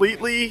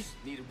completely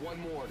Needed one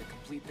more to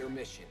complete their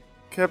mission.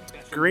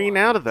 kept Green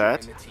out of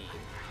that.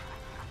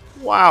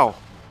 Wow.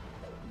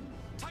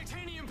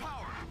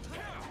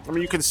 I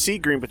mean, you can see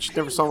Green, but you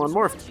never saw one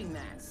morphed.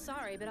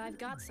 Sorry, but I've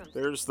got something.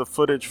 There's the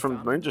footage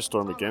from Ninja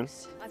Storm again.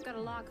 I've got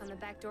a lock on the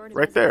back door to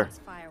Right there. Mizigog's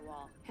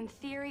firewall. In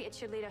theory, it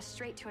should lead us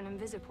straight to an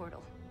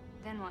invisiportal.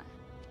 Then what?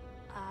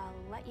 I'll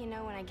let you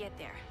know when I get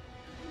there.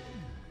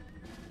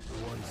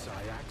 Once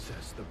I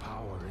access the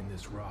power in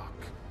this rock,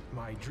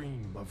 my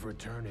dream of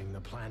returning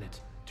the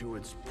planet to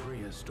its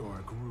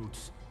prehistoric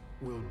roots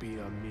will be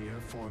a mere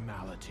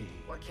formality.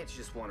 Why can't you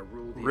just want to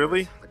rule the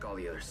Really? earth like all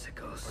the other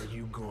sickos? Are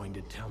you going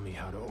to tell me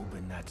how to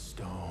open that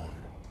stone,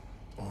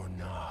 or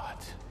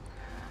not?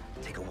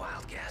 Take a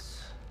wild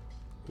guess.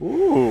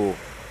 Ooh.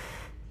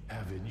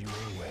 Have it your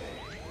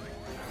way.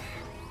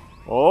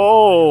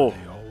 Oh.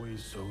 They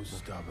always so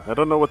stubborn. I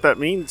don't know what that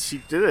means. He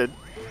did.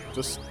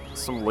 Just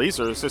some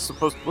lasers. It's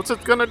supposed. What's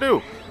it gonna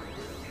do?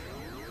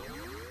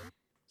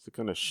 Is it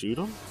gonna shoot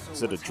him?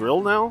 Is it a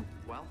drill now?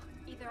 Well,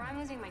 either I'm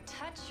losing my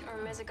touch or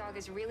Mizigog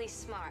is really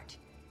smart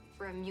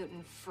for a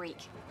mutant freak.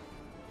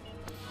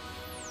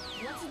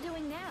 What's it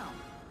doing now?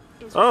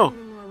 It's Oh.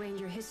 retrieving more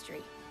Ranger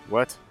history.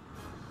 What?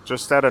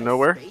 Just out of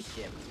nowhere? My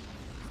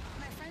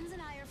friends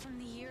and I are from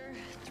the year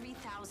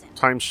 3000.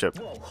 Time ship.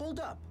 Whoa, hold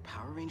up.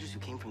 Power Rangers who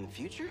came from the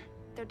future?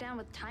 They're down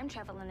with time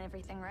travel and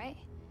everything, right?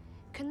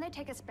 Couldn't they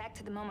take us back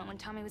to the moment when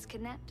Tommy was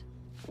kidnapped?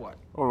 What?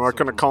 Oh, we're not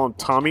gonna call him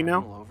Tommy All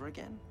now? over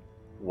again?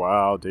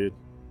 Wow, dude.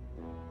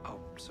 Oh,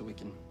 so we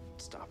can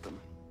stop them.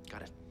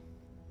 Got it.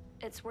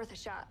 It's worth a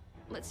shot.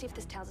 Let's see if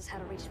this tells us how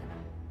to reach them.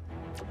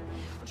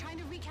 We're trying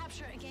to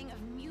recapture a gang of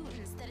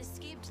mutants that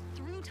escaped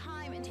through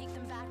time and take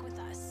them back with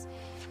us.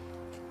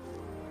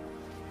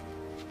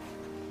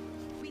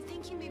 We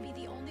think you may be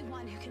the only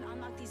one who can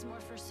unlock these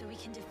morphers so we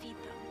can defeat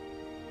them.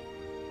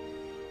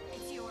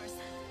 It's yours.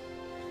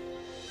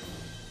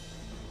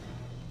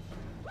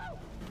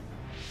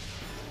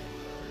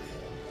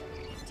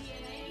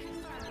 DNA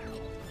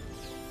confirmed.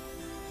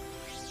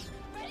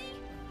 Ready?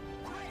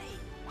 Ready!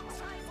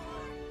 Time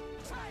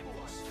for Time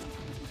Wars!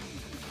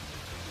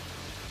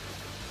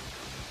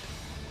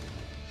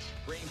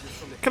 Rangers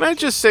from the Can I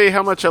just say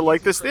how much I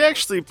like this? They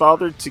actually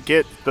bothered to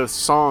get the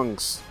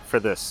songs for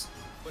this.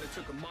 But it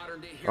took a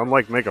modern-day hero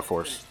Unlike to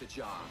Megaforce. finish the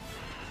job.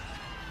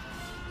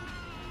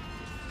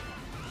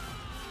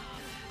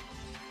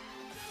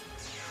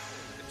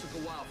 It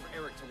took a while for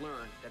Eric to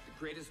learn that the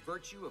greatest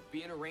virtue of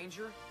being a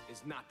ranger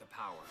is not the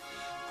power.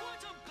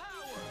 Quantum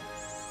power!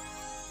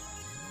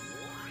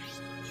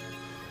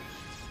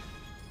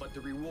 But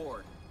the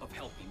reward of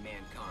helping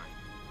mankind.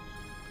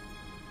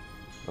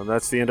 And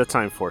that's the end of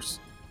Time Force.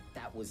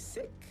 That was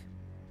sick,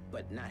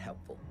 but not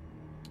helpful.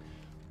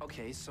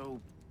 Okay, so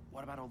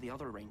what about all the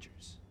other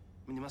Rangers?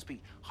 I mean, there must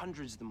be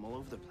hundreds of them all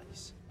over the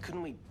place.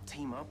 Couldn't we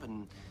team up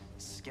and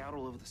scout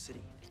all over the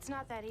city? It's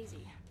not that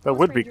easy. That Most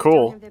would be Rangers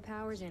cool. Don't have their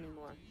powers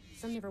anymore.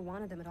 Some never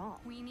wanted them at all.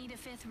 We need a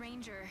 5th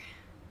Ranger.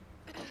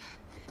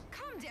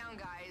 Calm down,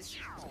 guys.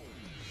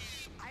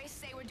 I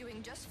say we're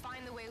doing just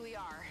fine the way we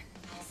are.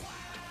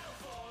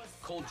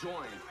 Cole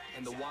joined,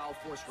 and the Wild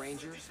Force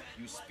Rangers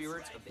used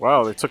spirits of the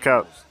Wow, they ancient took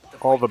out heroes to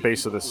all fight the the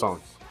bass of evil this song.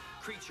 force.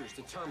 creatures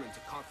determined to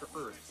conquer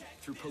Earth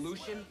through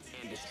pollution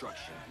and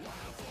destruction.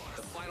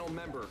 The final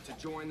member to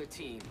join the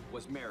team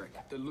was Merrick,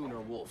 the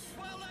Lunar Wolf.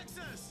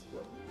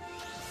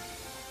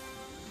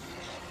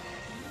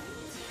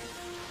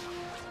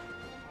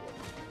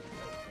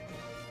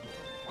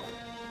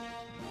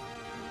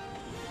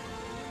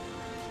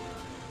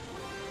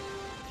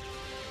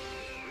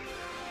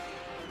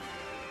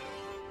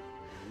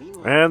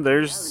 And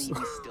there's...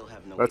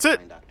 That's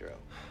it.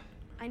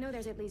 I know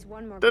there's at least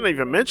one more. Didn't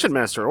even mention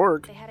Master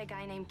Org. They had a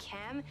guy named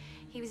Cam.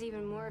 He was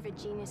even more of a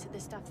genius at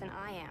this stuff than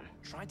I am.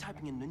 Try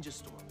typing in Ninja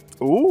Storm.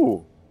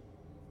 Ooh.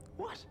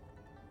 What?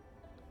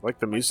 Like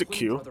the music My twin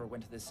cue. brother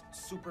went to this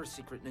super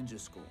secret ninja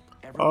school.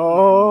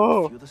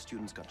 Oh. A few of the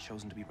students got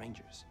chosen to be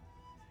rangers.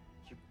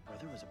 Your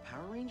brother was a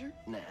Power Ranger?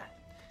 Nah.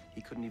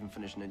 He couldn't even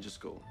finish ninja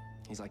school.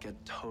 He's like a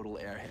total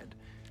airhead.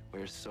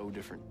 We're so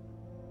different.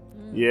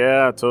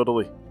 Yeah,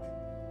 totally.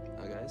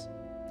 Guys?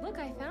 Look,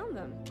 I found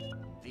them.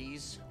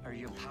 These are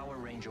your Power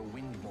Ranger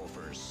wind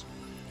morphers.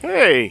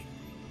 Hey,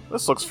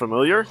 this looks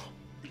familiar.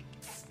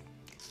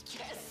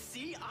 Yes,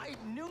 see? I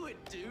knew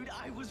it, dude.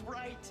 I was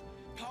right.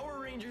 Power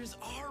Rangers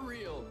are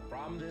real.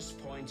 From this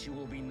point, you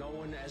will be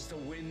known as the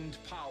Wind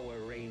Power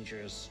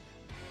Rangers.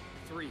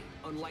 3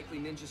 unlikely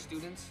ninja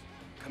students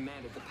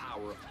commanded the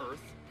power of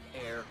Earth,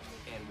 air,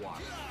 and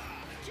water.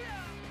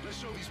 Let's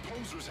show these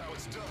posers how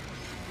it's done.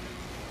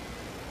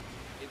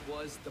 It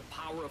was the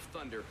power of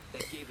thunder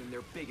that gave them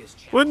their biggest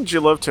challenge. Wouldn't you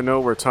love to know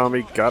where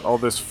Tommy got all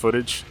this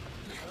footage?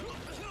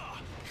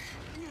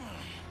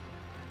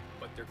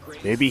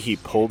 Maybe he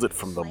pulled it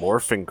from the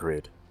morphing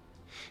grid.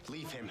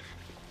 Leave him.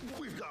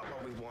 We've got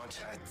what we want.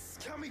 It's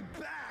coming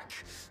back.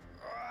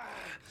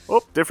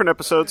 Oh, different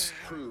episodes.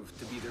 Proved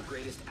to be their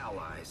greatest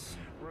allies.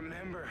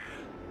 Remember,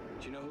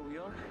 do you know who we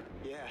are?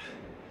 Yeah,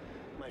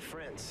 my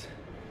friends.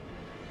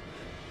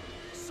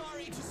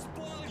 Sorry to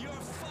spoil your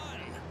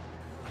fun.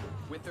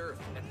 With Earth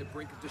at the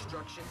brink of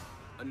destruction,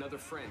 another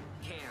friend,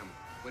 Cam,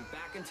 went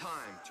back in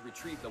time to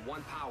retrieve the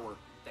one power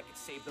that could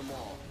save them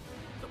all.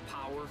 The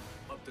power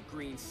of the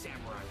Green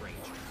Samurai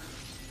Ranger.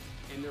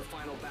 In their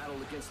final battle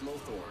against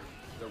Lothor,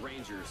 the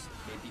Rangers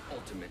made the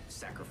ultimate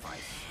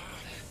sacrifice.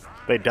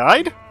 They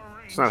died?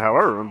 That's not how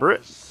I remember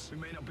it. We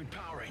may not be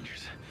Power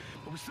Rangers,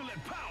 but we still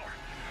have power.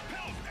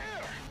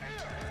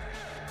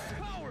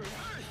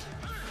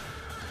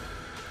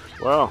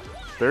 Wow,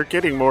 they're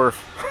getting more.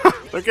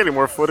 They're getting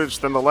more footage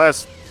than the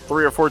last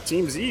 3 or 4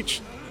 teams each,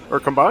 or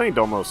combined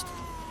almost.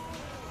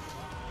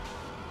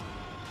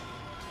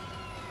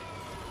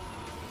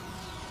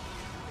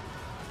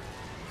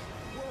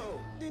 Whoa,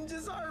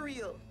 ninjas are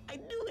real. I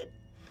knew it.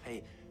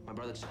 Hey, my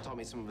brother just taught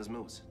me some of his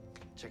moves.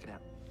 Check it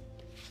out.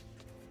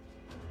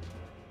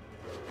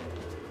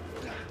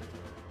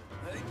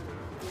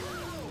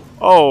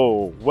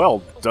 Oh,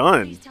 well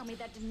done. Please tell me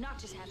that did not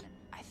just happen.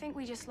 I think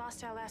we just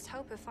lost our last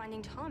hope of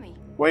finding Tommy.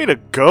 Way to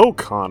go,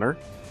 Connor.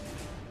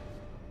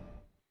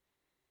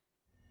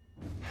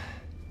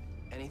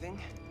 Anything?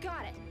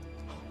 Got it.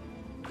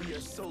 We are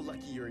so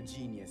lucky you're a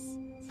genius.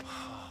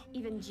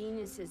 Even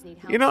geniuses need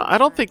help. You know, I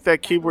don't think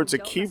that sometimes. keyboard's a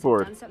That little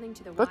keyboard. goat must have done something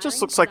to the That just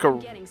wiring, looks like but I'm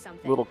a getting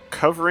something. little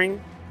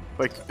covering.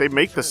 Like, they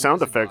make the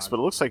sound effects, but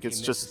it looks like it's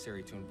just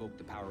necessary to invoke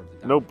the power of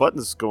the no diamond.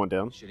 buttons going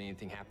down. Should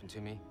anything happen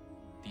to me,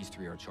 these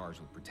 3 are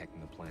charged with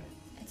protecting the planet.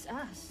 It's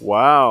us.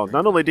 Wow,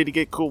 not only did he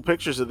get cool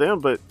pictures of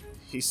them, but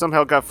he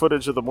somehow got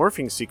footage of the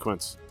morphing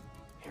sequence.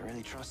 He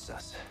really trusts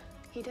us.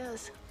 He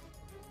does.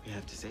 We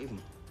have to save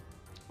him.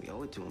 We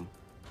owe it to him.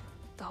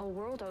 The whole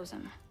world owes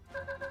him.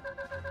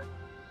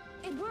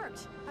 It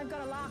worked. I've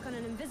got a lock on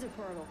an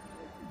invisiportal.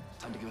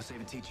 Time to go save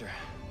a teacher.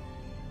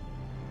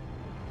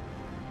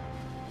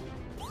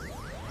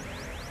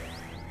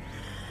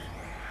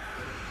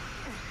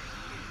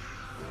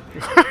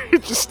 He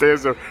just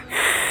stands there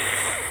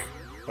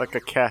like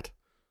a cat.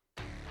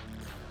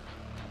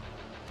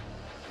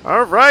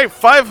 Alright,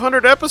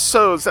 500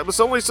 episodes. That was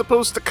only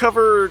supposed to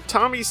cover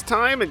Tommy's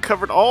time and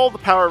covered all the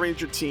Power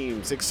Ranger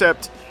teams,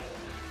 except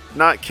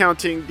not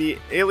counting the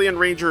Alien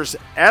Rangers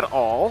at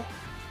all,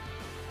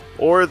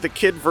 or the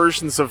kid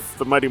versions of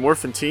the Mighty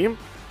Morphin team.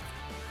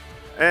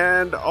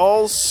 And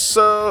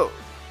also,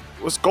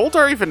 was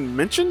Goldar even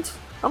mentioned?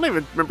 I don't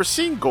even remember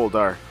seeing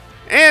Goldar.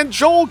 And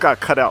Joel got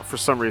cut out for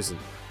some reason.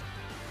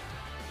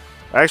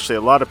 Actually,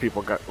 a lot of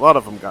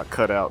them got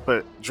cut out,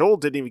 but Joel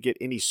didn't even get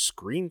any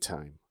screen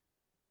time.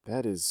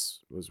 That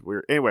was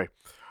weird. Anyway,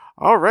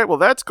 all right. Well,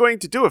 that's going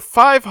to do it.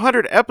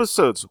 500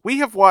 episodes we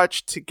have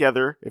watched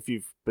together. If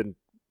you've been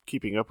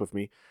keeping up with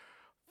me,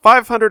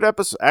 500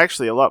 episodes.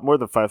 Actually, a lot more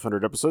than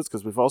 500 episodes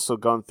because we've also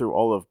gone through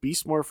all of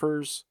Beast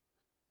Morphers,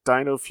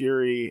 Dino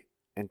Fury,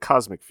 and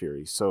Cosmic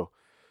Fury. So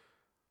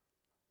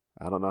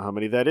I don't know how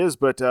many that is,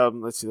 but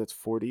let's see. That's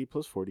 40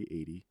 plus 40,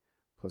 80.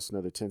 Plus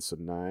another 10, so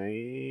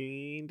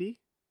 90?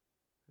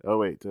 Oh,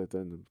 wait,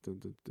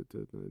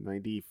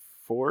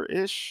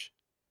 94-ish?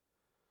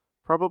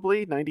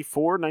 Probably,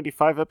 94,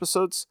 95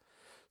 episodes.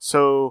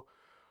 So,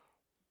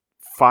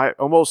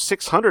 almost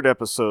 600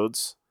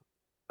 episodes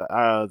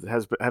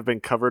have been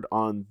covered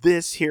on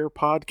this here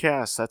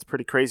podcast. That's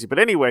pretty crazy. But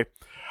anyway,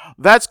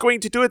 that's going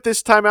to do it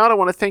this time out. I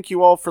want to thank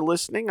you all for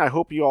listening. I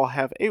hope you all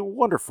have a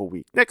wonderful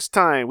week. Next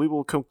time, we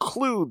will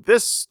conclude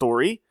this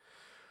story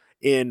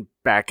in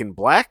Back in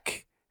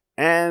Black,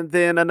 and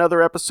then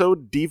another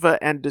episode, Diva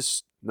in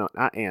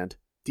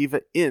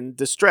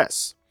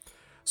Distress.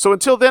 So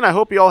until then, I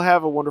hope you all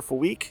have a wonderful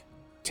week.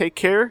 Take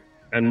care.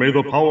 And may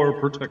the power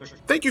protect you.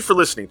 Thank you for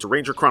listening to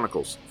Ranger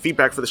Chronicles.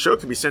 Feedback for the show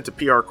can be sent to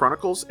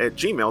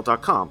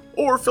prchronicles@gmail.com,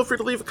 or feel free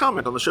to leave a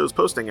comment on the show's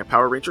posting at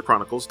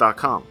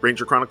powerrangerchronicles.com.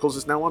 Ranger Chronicles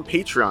is now on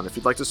Patreon. If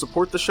you'd like to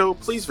support the show,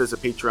 please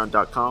visit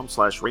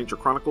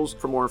patreon.com/rangerchronicles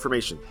for more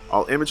information.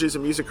 All images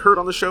and music heard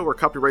on the show are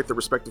copyright their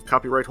respective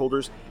copyright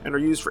holders and are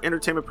used for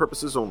entertainment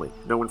purposes only.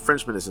 No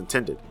infringement is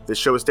intended. This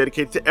show is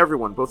dedicated to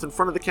everyone, both in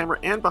front of the camera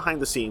and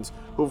behind the scenes,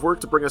 who have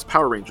worked to bring us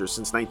Power Rangers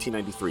since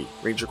 1993.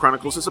 Ranger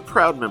Chronicles is a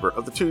proud member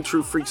of the Two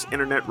True Freaks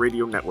Internet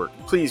Radio Network.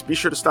 Please be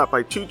sure to stop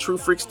by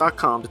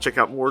twotruefreaks.com to check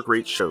out more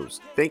great shows.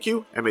 Thank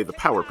you, and may the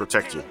power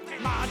protect you.